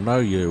 too. I know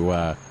you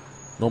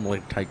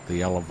normally take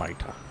the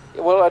elevator.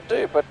 Well, I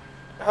do, but...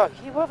 Oh,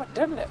 you haven't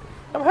done that.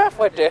 I'm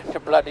halfway down the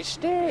bloody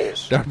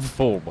stairs. Don't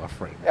fall, my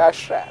friend. I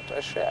shan't.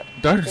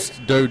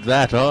 Don't do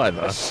that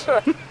either.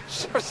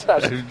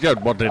 Sometimes You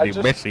don't want any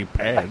just- messy I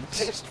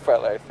pants. just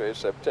follow through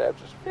sometimes.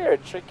 It's very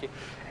tricky.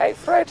 Hey,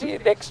 throw to your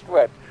next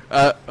one.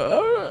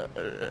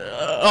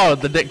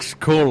 The next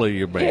caller,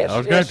 you mean? Yes, I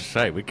was going yes. to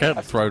say, we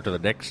can't throw to the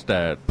next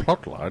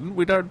plot line.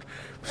 We don't...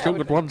 Still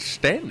got one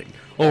standing.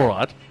 All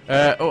right.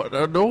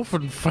 An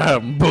orphan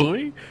farm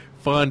boy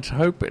finds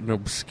hope in an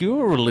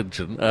obscure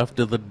religion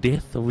after the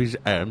death of his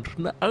aunt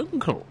and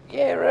uncle.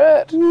 Yeah,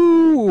 right.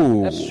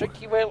 Ooh. That's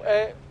tricky.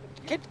 Well,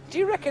 do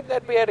you reckon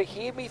they'd be able to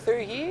hear me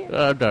through here?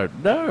 I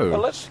don't know.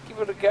 Well, let's give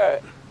it a go.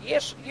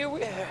 Yes, you're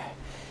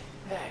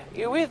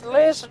with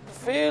Les and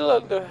Phil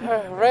on the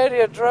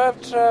Radio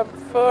Drive Time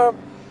Forum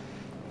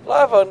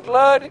Live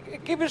Online.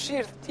 Give us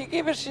your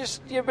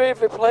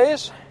movie,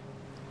 please.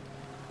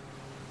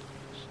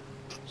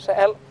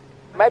 So,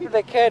 maybe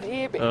they can't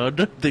hear me. I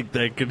don't think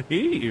they can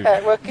hear you.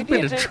 Well, can Bit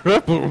you of do-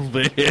 trouble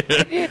there.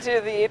 Can you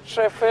do the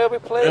intro for me,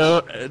 please?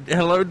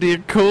 Hello, dear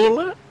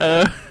caller.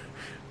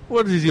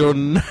 What is your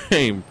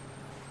name?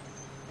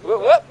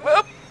 Whoop.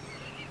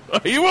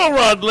 Are you all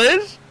right,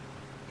 Les?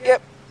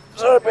 Yep.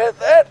 Sorry about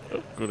that.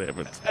 Oh, good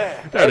heavens.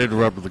 Don't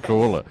interrupt the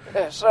caller.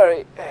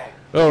 Sorry.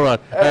 All right.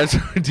 So,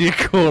 dear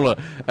caller,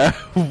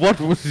 what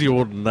was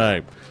your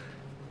name?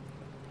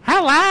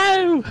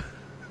 Hello.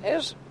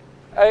 Yes.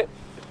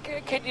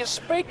 Can you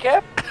speak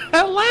up?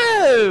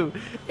 Hello.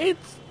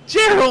 It's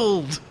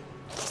Gerald.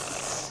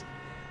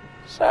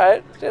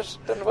 So,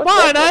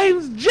 My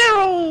name's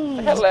Gerald.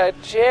 Hello,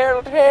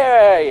 Gerald. How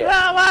are you?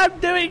 Well, I'm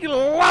doing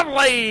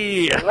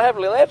lovely.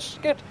 Lovely. That's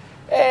good.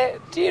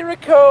 Do you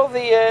recall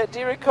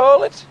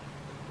it?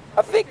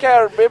 I think I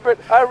remember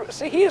it.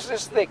 See, here's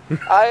this thing.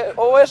 I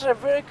always have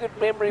a very good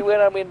memory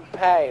when I'm in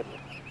pain.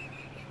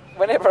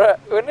 Whenever I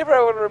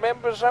want to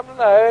remember something,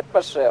 I hurt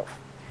myself.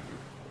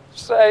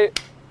 So,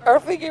 I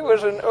think it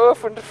was an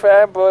orphaned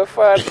farm boy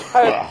finds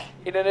hope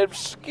in an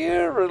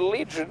obscure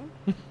religion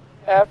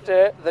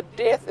after the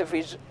death of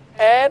his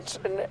aunt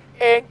and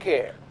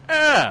uncle.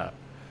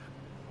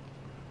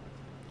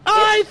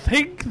 I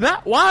think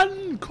that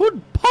one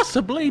could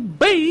possibly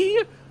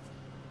be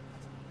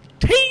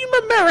Team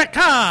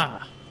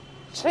America.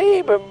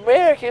 Team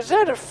America? Is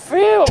that a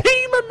film?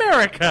 Team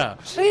America.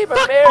 Team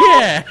Fuck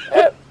America?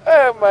 yeah.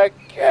 Oh my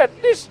God!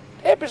 This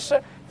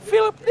episode,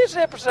 Phillip. This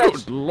episode.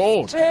 Good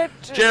Lord, to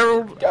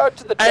Gerald. Go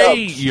to the A,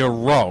 dogs. you're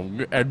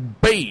wrong, and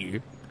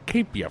B,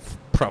 keep your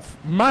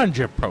mind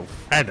your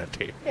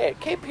profanity. Yeah,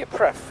 keep your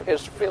prof,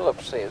 as Phillip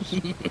says.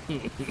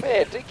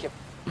 Fair dinkum.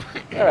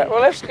 All right,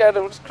 well, let's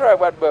try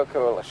one more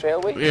caller,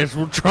 shall we? Yes,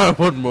 we'll try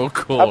one more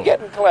call. I'm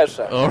getting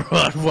closer. All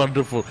right,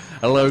 wonderful.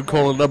 Hello,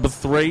 caller number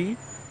 3.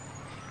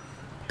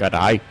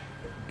 G'day.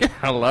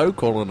 Hello,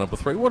 caller number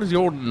 3. What is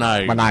your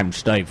name? My name's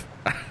Steve.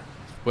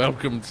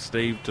 Welcome,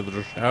 Steve, to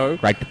the show.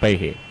 Great to be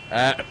here.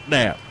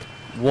 Now,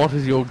 what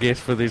is your guess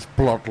for this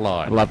plot I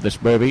line? love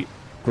this movie.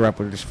 Grew up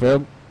with this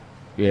film.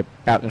 Yep,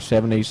 out in the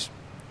 70s.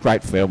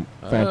 Great film.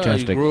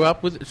 Fantastic. You grew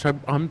up with it, so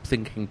I'm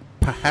thinking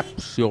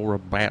perhaps you're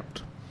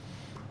about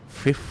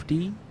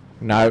 50,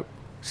 No.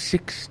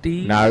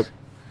 60s, No.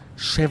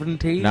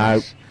 70s,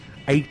 No.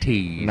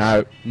 80s,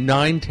 No.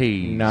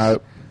 90s,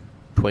 No.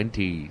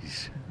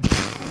 20s.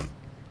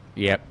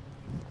 Yep.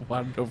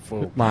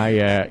 Wonderful.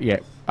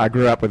 I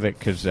grew up with it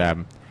because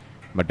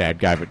my dad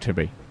gave it to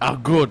me. Oh,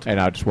 good. And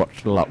I just watched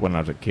it a lot when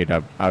I was a kid.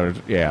 I'm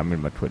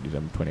in my 20s.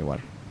 I'm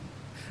 21.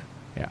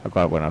 Yeah, I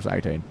got it when I was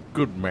 18.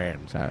 Good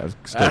man. So I was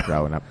still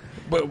growing up.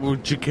 But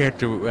would you care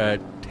to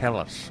tell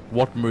us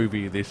what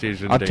movie this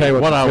is indeed? I'll tell you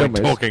what the are we film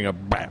is. talking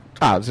about?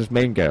 This is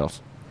Mean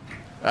Girls.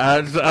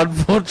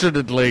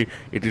 Unfortunately,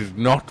 it is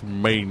not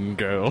Mean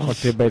Girls. What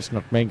do you mean it's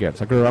not Mean Girls?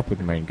 I grew up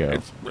with Mean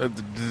Girls.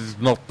 This is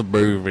not the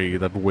movie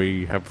that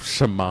we have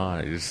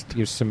surmised.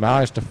 You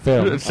surmised a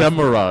film.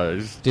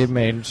 Summarized. Do you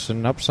mean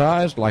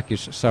synopsized? Like you...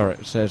 Sorry,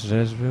 it says...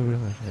 Sorry,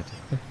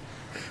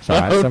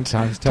 I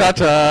sometimes...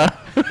 Ta-ta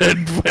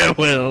and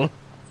farewell.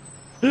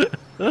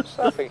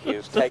 I think he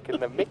was taking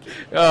the mickey.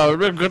 Oh,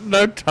 we've got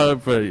no time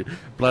for you.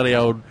 Bloody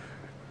old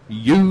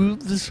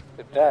youths.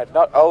 No,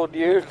 not old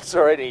youths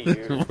or any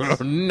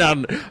youths.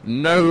 None.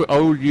 No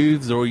old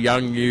youths or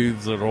young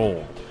youths at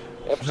all.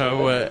 Absolutely.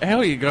 So, how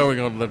are you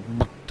going on the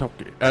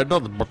Buttocky?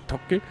 Not the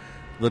Buttocky,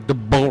 the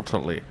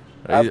Debaltally.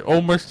 Are you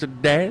almost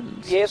at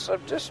Dan's? Yes,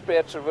 I'm just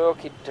about to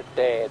walk into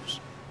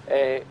Dan's.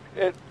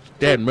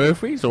 Dan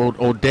Murphy's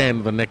or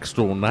Dan the next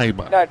door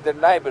neighbour? No, the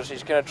neighbours,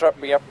 he's going to drop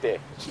me up there.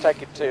 It's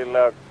taking too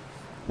long.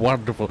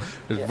 Wonderful.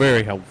 It's Yeah.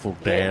 very helpful,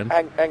 Dan.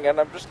 Yeah, hang on,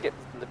 I'm just getting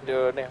to the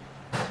door now.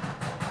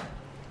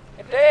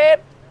 Hey,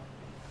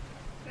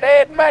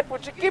 Dad, mate,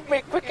 would you give me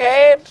a quick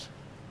hand?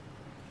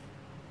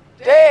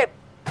 Dad!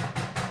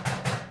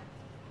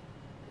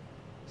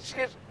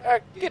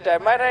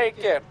 G'day, mate, how you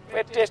going?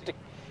 Fantastic.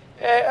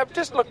 I'm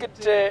just looking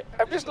to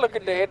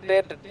head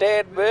down to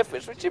Dan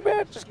Murphy's. Would you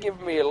mind just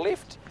giving me a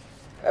lift?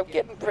 I'm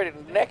getting pretty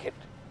knackered.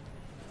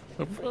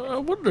 I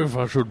wonder if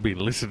I should be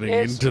listening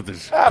Yes. into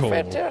this Ah, call.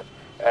 fantastic.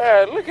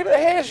 Look at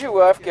that. How's your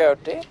wife going,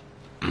 Dan?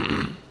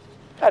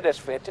 Oh, that's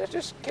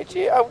fantastic. Could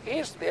you... Oh,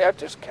 here's the... I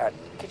just can't...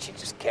 Could you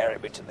just carry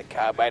me to the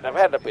car, mate? I've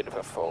had a bit of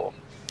a fall.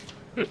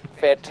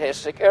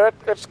 Fantastic. All right,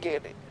 let's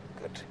get it.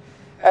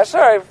 Good.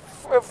 Sorry,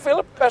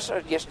 Phillip.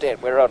 Sorry, yes, Dan,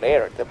 we're on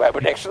air at the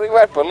moment, actually. You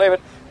won't believe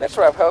it. That's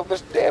why I've held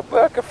this damn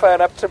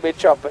microphone up to me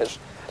choppers.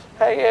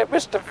 Hey,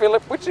 Mr.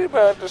 Phillip, would you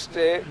mind just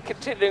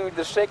continuing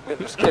the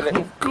segment?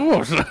 Of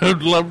course,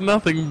 I'd love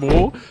nothing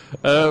more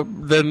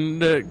than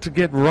to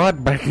get right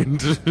back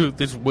into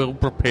this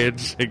well-prepared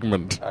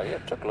segment. Oh, yeah,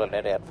 took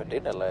Lynette out for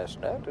dinner last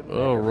night.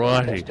 All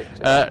righty.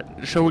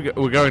 Shall we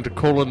we're going to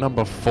caller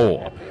number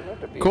 4.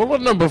 Caller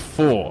number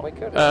 4.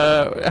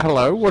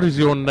 Hello, what is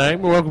your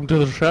name? Welcome to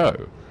the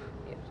show.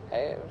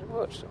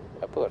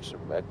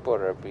 I bought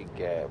her a big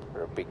bouquet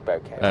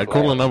of flowers.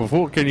 Caller number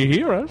 4, can you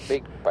hear us?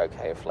 Big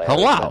bouquet of flowers.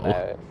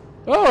 Hello?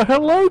 Oh,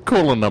 hello,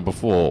 caller number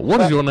 4.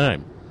 What is your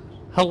name?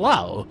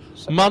 Hello,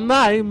 my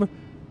name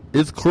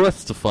is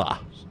Christopher.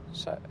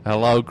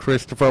 Hello,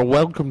 Christopher.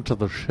 Welcome to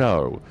the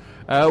show.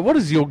 What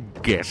is your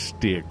guess,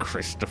 dear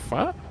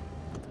Christopher?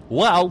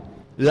 Well,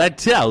 I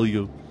tell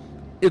you,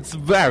 it's a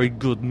very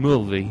good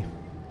movie.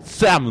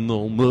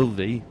 Seminal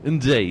movie,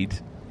 indeed.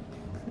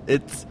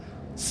 It's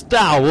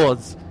Star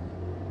Wars,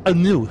 A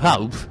New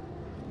Hope.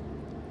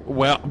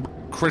 Well,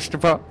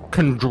 Christopher,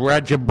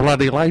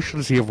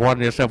 congratulations. You've won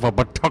yourself a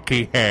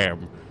Buttocky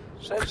ham.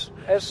 Sorry.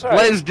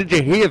 Les, did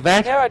you hear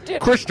that? No, I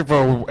didn't.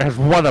 Christopher has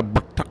won a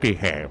Buttocky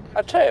ham.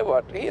 I tell you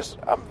what,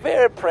 I'm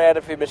very proud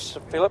of you,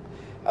 Mr. Phillip.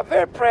 I'm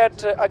very proud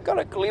to... I got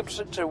a glimpse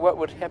into what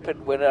would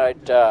happen when I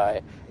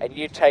die, and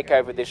you take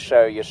over this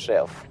show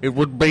yourself. It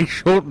would be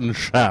short and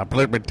sharp,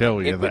 let me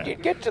tell you that. You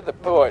get to the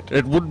point.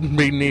 It wouldn't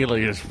be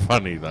nearly as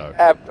funny, though.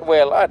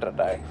 Well, I don't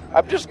know.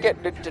 I'm just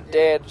getting into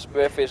Dan's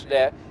Murphys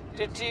now.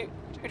 Do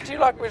you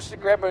like Mr.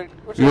 Grammer?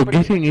 You're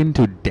getting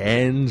into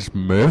Dan's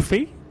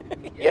Murphy?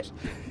 Yes,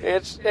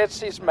 it's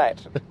his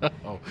mate.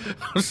 Oh,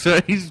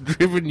 so he's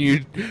driven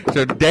you...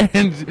 So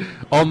Dan's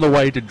on the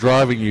way to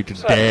driving you to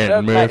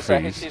Dan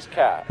Murphy's. It's his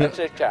car. It's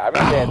his car. I'm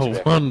in Dan's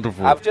Murphy's.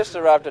 Wonderful. I've just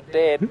arrived at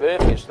Dan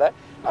Murphy's, though.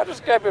 I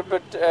just came in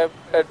with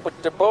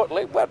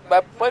DeBortley.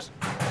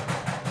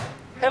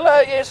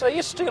 Hello, yes, are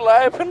you still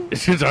open?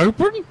 Is it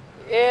open?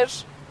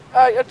 Yes.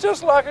 I'd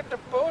just like it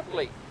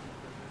DeBortley.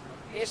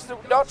 It's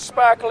not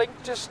sparkling,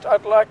 just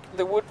I'd like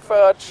the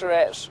wood-fired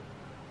Shiraz.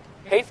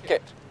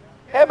 Heathcote.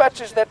 How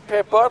much is that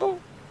per bottle?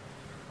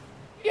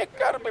 You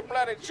gotta be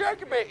bloody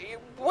joking me.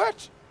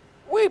 What?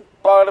 We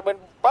buy them in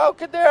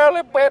bulk and they're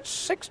only about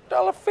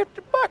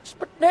 $6.50.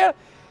 But now,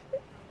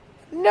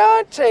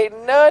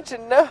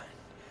 $19.99.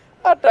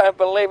 I don't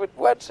believe it.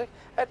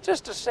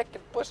 Just a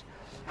second, boys.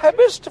 Hey,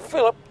 Mr.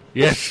 Phillip.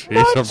 Yes,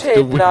 I'm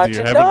still with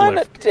you. Haven't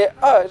left.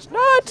 It's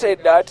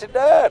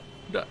 1999.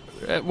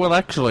 Well,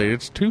 actually,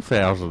 it's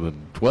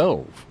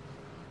 2012.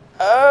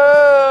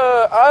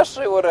 Oh, I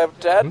see what I've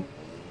done.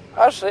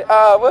 I see.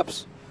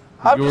 Whoops.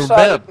 I've You're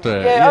decided,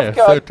 about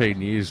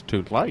 13 years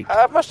too late.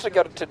 I must have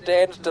got it to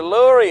Dan's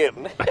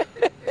DeLorean.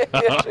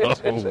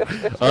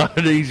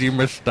 An easy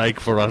mistake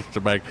for us to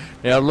make.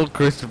 Now, look,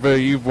 Christopher,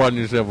 you've won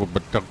yourself a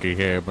Bataki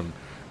ham,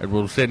 and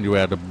we'll send you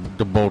out a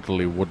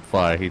Bortley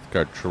Woodfire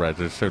Heathcote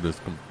Shiraz as soon as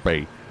can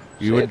be.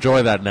 You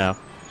enjoy that now?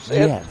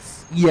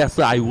 Yes,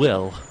 I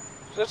will.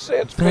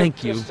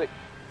 Thank you.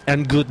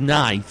 And good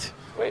night.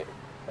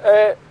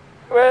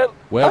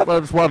 Well,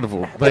 that's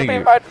wonderful. Thank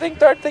you. I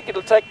don't think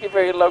it'll take me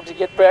very long to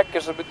get back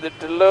because I'm in the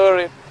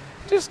DeLorean.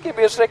 Just give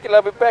me a second,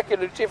 I'll be back in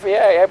a jiffy.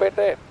 Hey, how about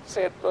that?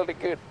 Sounds really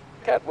good.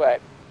 Can't wait.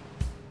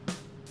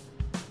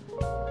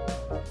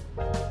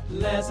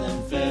 Les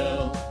and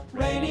Phil,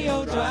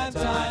 Radio Drive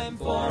Time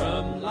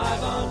Forum,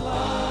 live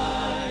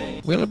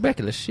online. We're back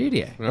in the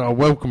studio. Oh,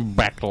 welcome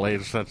back,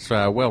 Les. That's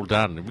well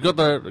done. Have you got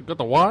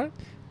the wire?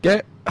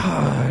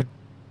 I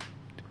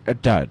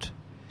don't.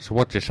 So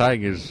what you're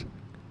saying is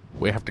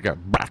we have to go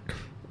back.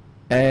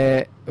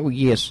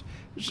 Yes.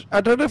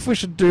 I don't know if we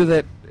should do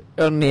that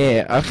on the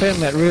air. I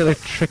found that really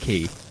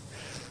tricky.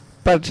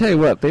 But I'll tell you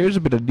what, there is a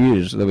bit of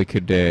news that we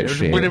could share.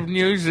 There's a bit of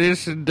news,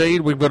 yes,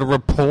 indeed. We've got a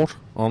report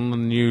on the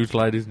news,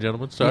 ladies and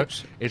gentlemen. So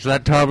it's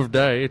that time of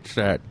day. It's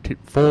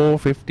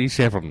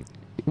 4:57.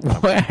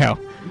 Wow.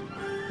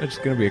 It's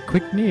going to be a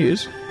quick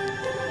news.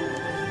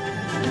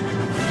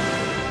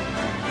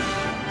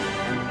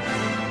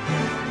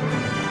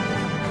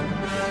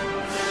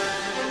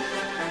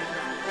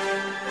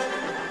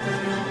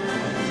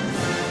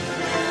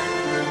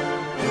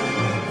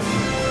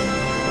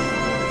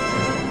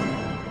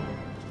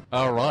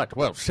 All right.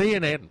 Well,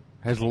 CNN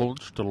has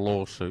launched a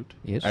lawsuit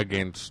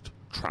against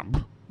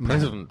Trump,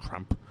 President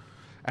Trump,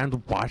 and the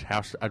White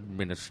House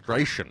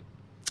administration.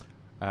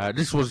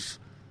 This was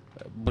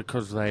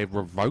because they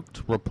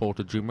revoked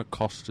reporter Jim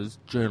Acosta's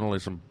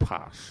journalism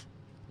pass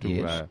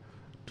to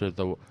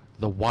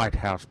the White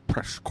House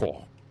press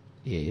corps.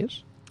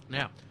 Yes.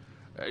 Now,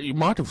 you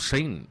might have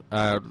seen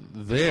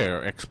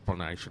their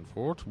explanation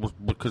for it was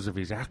because of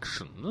his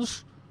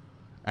actions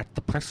at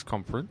the press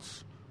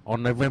conference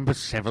on November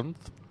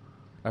 7th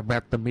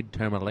about the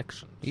midterm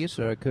elections. Yes,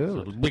 sir,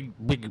 cool. So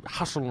big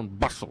hustle and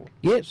bustle.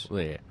 Yes.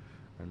 There.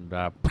 And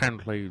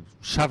apparently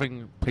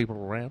shoving people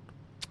around.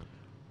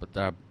 But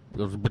there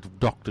was a bit of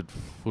doctored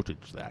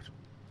footage that.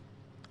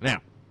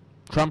 Now,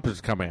 Trump has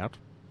come out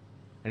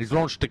and he's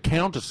launched a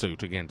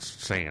countersuit against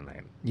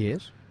CNN.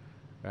 Yes.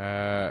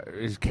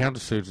 His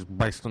countersuit is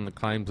based on the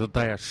claims that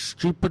they are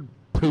stupid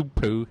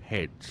poo-poo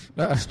heads.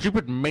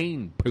 Stupid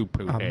mean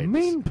poo-poo heads.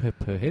 Mean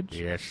poo-poo heads?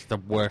 Yes, the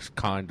worst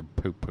kind of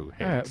poo-poo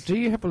heads. Do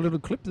you have a little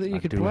clip that you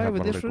could play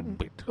with this one?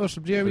 Bit.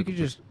 Awesome, Jeremy, could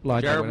you just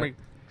like Jeremy,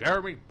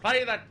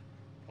 play that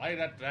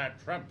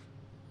Trump.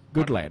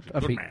 Good lad.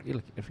 Good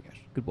man.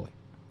 Good boy.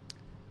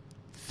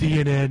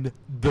 CNN,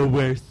 the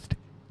worst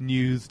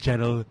news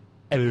channel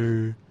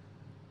ever.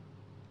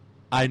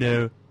 I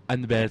know,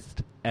 I'm the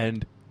best,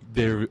 and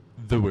they're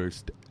the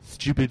worst.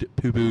 Stupid,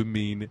 poo-poo,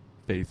 mean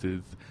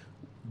faces.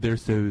 They're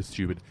so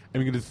stupid.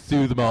 I'm going to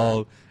sue them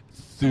all,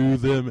 sue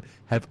them,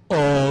 have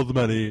all the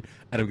money,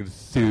 and I'm going to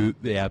sue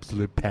the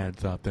absolute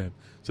pants off them.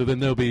 So then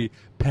they'll be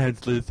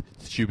pantsless,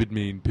 stupid,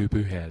 mean,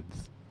 poo-poo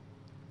heads.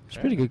 It's a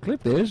pretty good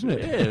clip there, isn't it?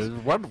 Yeah, it was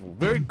wonderful.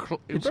 Very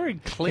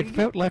clean. It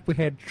felt like we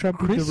had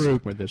Trump in the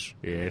room with us.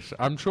 Yes,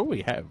 I'm sure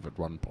we have at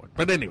one point.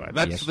 But anyway,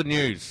 that's the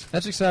news.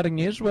 That's exciting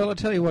news. Well, I'll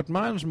tell you what,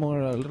 mine's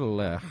more a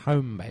little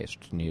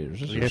home-based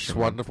news. Yes,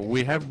 wonderful.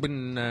 We have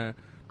been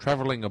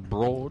travelling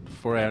abroad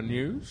for our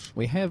news.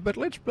 We have, but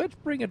let's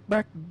bring it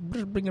back.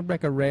 Just bring it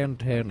back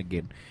around town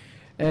again.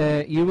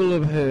 You will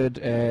have heard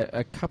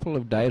a couple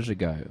of days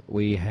ago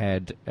we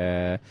had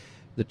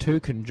the two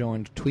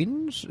conjoined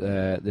twins.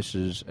 This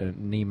is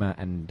Nima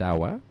and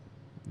Dawa.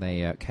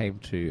 They came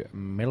to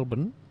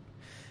Melbourne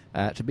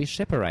to be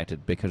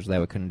separated because they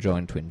were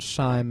conjoined twins,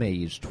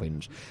 Siamese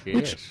twins. Yes.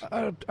 Which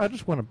I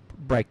just want to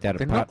break that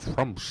They're apart. not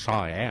from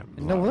Siam.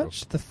 No, well,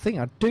 that's the thing.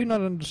 I do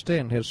not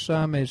understand how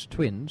Siamese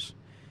twins...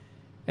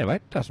 Anyway,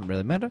 it doesn't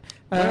really matter.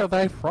 Where are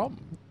they from?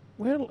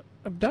 Well,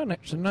 I don't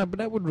actually know, but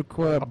that would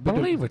require... I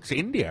believe it's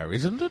India,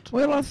 isn't it?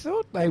 Well, I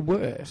thought they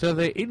were. So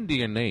they're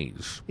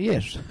Indianese.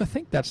 Yes, I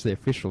think that's the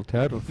official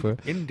title for...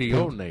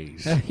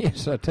 Indionese.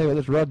 Yes, I tell you,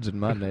 there's rods in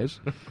my knees.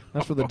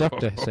 That's what the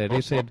doctor said.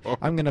 He said,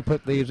 I'm going to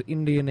put these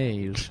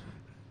Indianese.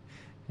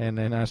 And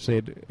then I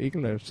said, you're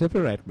going to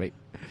separate me.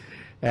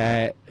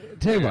 Tell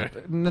you what,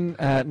 These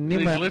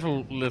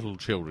Nima... little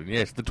children,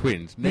 yes, the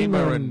twins.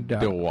 Nima and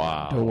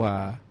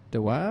Dawa.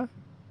 Dawa.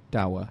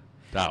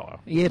 Dawa.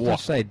 Yes, I What?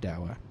 say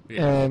Dawa.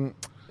 Yeah.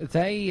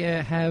 They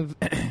have...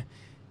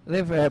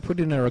 They've put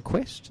in a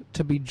request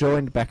to be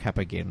joined back up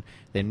again.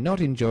 They're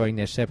not enjoying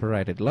their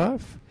separated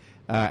life,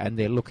 and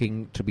they're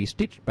looking to be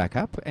stitched back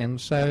up. And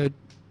so,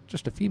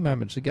 just a few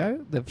moments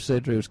ago, the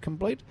surgery was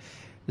complete.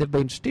 They've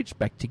been stitched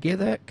back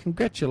together.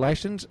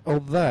 Congratulations,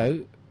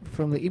 although,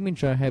 from the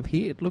image I have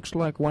here, it looks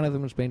like one of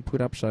them has been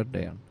put upside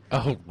down.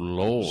 Oh,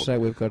 Lord. So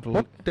we've got...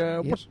 What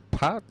yes.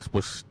 parts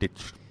were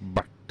stitched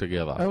back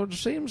together? Oh, it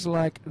seems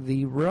like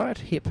the right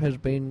hip has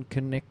been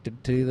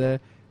connected to the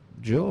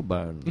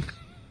jawbone.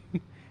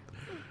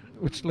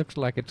 Which looks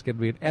like it's going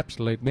to be an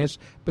absolute mess.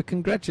 But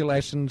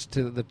congratulations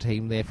to the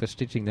team there for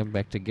stitching them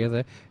back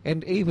together.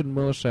 And even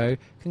more so,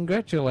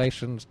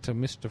 congratulations to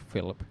Mr.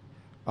 Phillip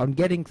on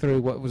getting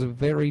through what was a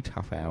very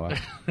tough hour.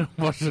 It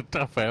was a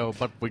tough hour,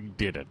 but we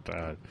did it.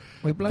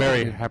 We bloody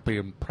Very did. happy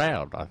and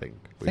proud, I think.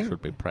 We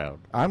should be proud.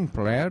 I'm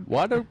proud.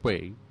 Why don't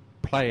we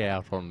play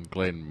out on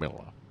Glenn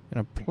Miller? And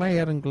I play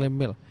out in Glen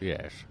Miller.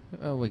 Yes.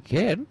 Oh, we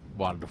can.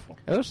 Wonderful.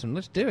 Awesome,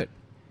 let's do it.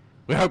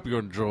 We hope you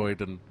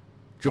enjoyed and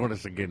join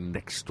us again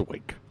next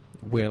week.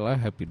 Well, I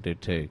hope you do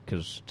too,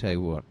 because tell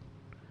you what,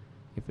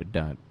 if you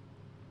don't,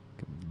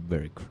 I'm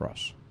very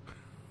cross.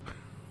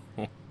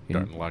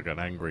 Don't like an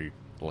angry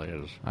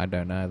Les. I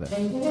don't know that.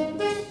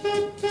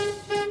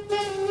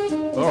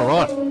 All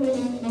right.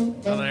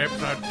 Another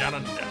episode done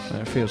and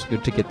dusted. It feels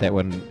good to get that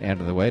one out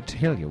of the way.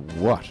 Tell you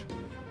what,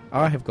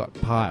 I have got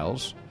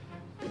piles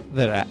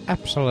that are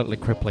absolutely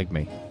crippling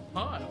me.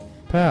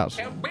 Piles.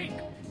 How big?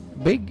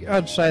 Big,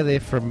 I'd say they're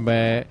from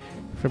I'd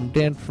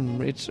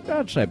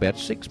say about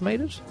 6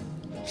 metres.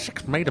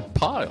 6 metre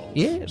piles?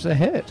 Yes, they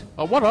hurt.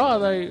 Oh, what are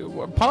they?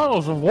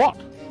 Piles of what?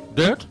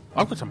 Dirt?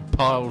 I've got some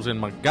piles in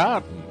my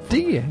garden. Do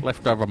you?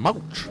 Leftover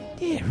mulch.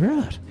 Yeah,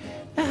 right.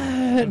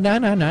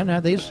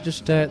 No. These are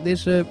just, they're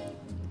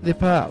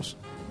piles.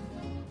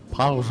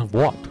 Piles of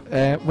what?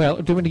 Well,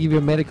 do you want to give you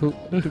a medical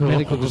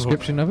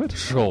description of it?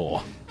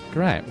 Sure.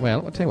 Great.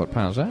 Well, I'll tell you what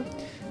piles are.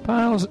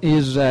 Piles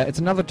is, it's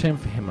another term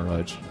for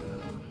hemorrhoids.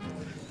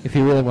 If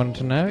you really wanted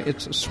to know,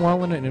 it's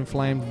swollen and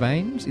inflamed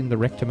veins in the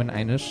rectum and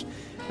anus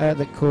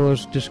that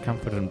cause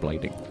discomfort and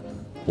bleeding.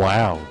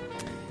 Wow.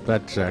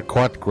 That's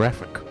quite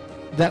graphic.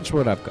 That's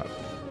what I've got.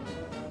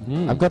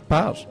 I've got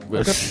piles.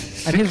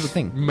 And here's the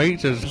thing.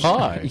 Meters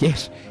high.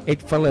 Yes,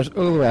 it follows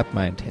all the way up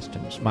my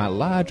intestines, my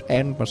large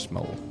and my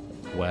small.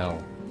 Wow.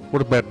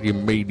 What about your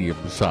medium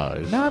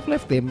size? No, I've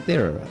left them.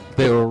 They're all right.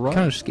 They're all right?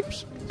 Kind of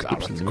skips. Oh,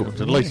 that's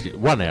good. At least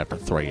 1 out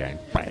of 3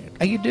 ain't bad.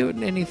 Are you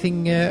doing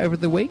anything over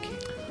the week?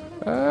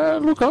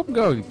 Look, I'm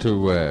going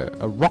to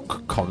a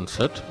rock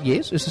concert.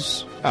 Yes,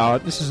 this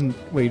isn't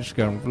where you're just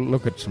going to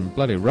look at some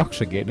bloody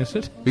rocks again, is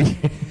it?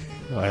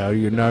 Well,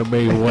 you know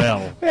me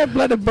well. How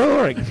bloody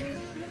boring.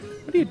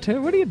 What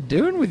are you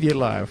doing with your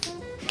life?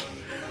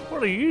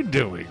 What are you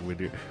doing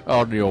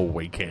on your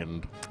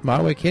weekend?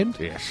 My weekend?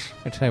 Yes.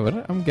 I tell you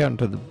what, I'm going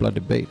to the bloody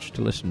beach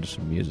to listen to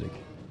some music.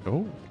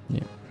 Oh.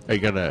 Yeah. Are you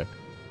going to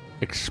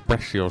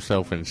express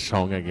yourself in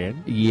song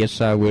again? Yes,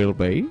 I will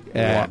be.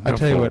 I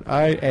tell you what,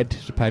 I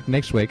anticipate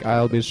next week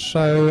I'll be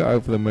so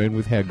over the moon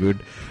with how good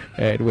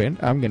it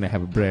went. I'm going to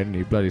have a brand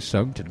new bloody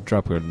song to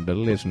drop on the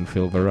Les and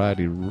Phil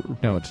variety.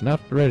 No, it's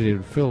not. Ready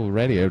to Phil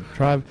radio.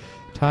 Time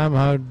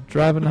home,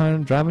 driving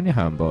you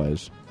home,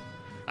 boys.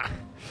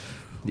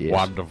 Yes.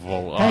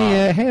 Wonderful.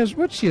 Hey,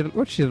 what's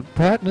your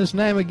partner's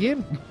name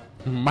again?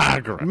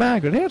 Margaret.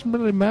 Margaret. How's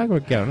bloody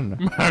Margaret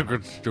going?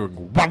 Margaret's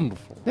doing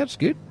wonderful. That's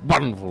good.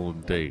 Wonderful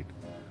indeed.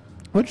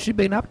 What's she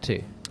been up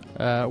to?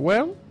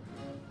 Well,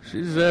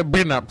 she's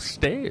been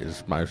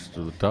upstairs most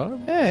of the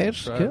time. Yeah,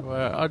 it's cool.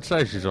 I'd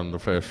say she's on the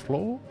first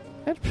floor.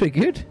 That's pretty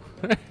good.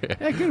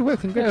 Yeah, good. Well,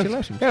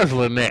 congratulations. How's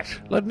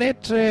Lynette?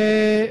 Lynette,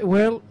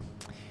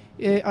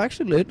 I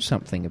actually learned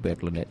something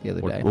about Lynette the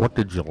other day. What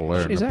did you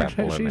learn about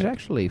Lynette? She's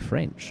actually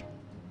French.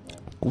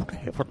 Good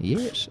heavens.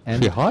 Yes.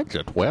 And she hides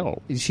it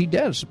well. She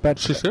does, but...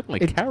 She certainly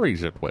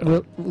carries it well.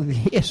 Well,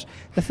 yes.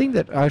 The thing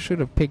that I should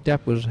have picked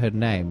up was her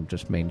name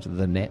just means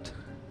the net.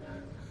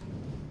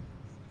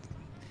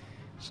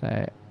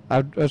 So,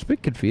 I was a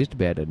bit confused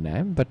about her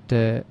name, but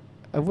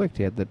I've worked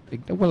out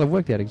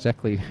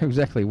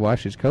exactly why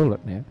she's called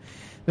it now.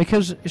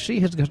 Because she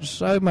has got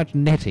so much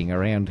netting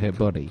around her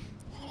body.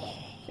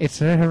 It's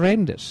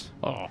horrendous.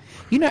 Oh,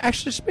 You know,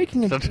 actually,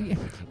 speaking of,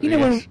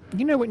 Yes.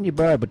 when you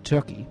buy a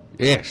Batucky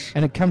yes.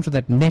 and it comes with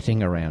that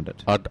netting around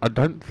it. I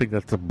don't think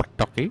that's a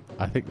Batucky.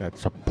 I think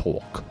that's a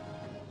pork.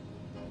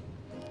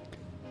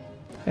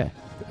 Yeah.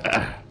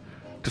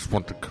 Just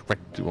want to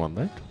correct you on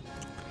that.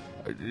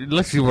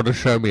 Unless you want to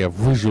show me a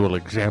visual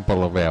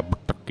example of our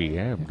Batucky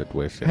ham that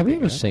we're selling. Have you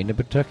ever seen a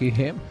Batucky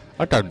ham?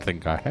 I don't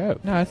think I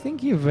have. No, I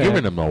think you've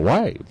Given them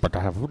away, but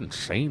I haven't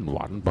seen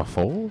one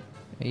before.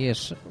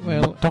 Yes.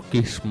 Well,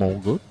 Batucky small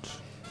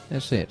goods.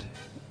 that's it.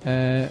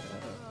 I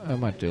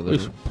might do a We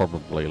little. should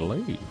probably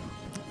leave.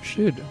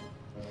 Should.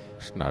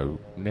 There's no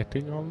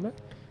netting on that.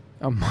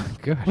 Oh my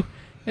God!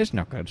 There's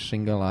not got a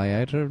single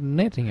iota of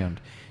netting on it.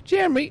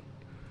 Jeremy,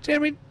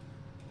 Jeremy!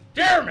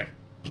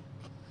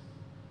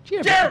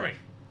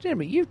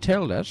 you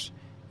told us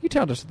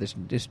this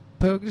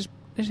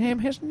ham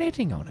has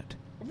netting on it.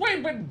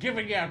 We've been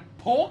giving out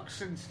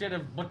porks instead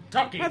of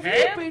Batucky Have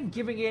ham. you been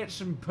giving out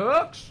some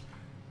perks?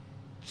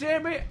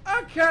 Jeremy,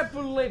 I can't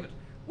believe it.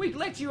 We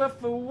let you off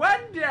for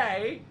 1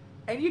 day,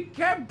 and you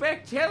come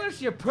back tell us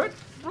you put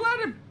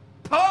bloody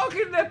pork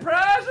in the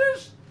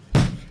prizes?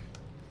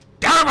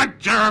 Damn it,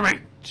 Jeremy!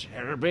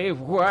 Jeremy,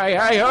 why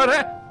I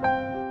oughta...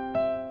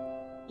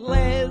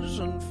 Les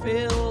and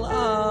Phil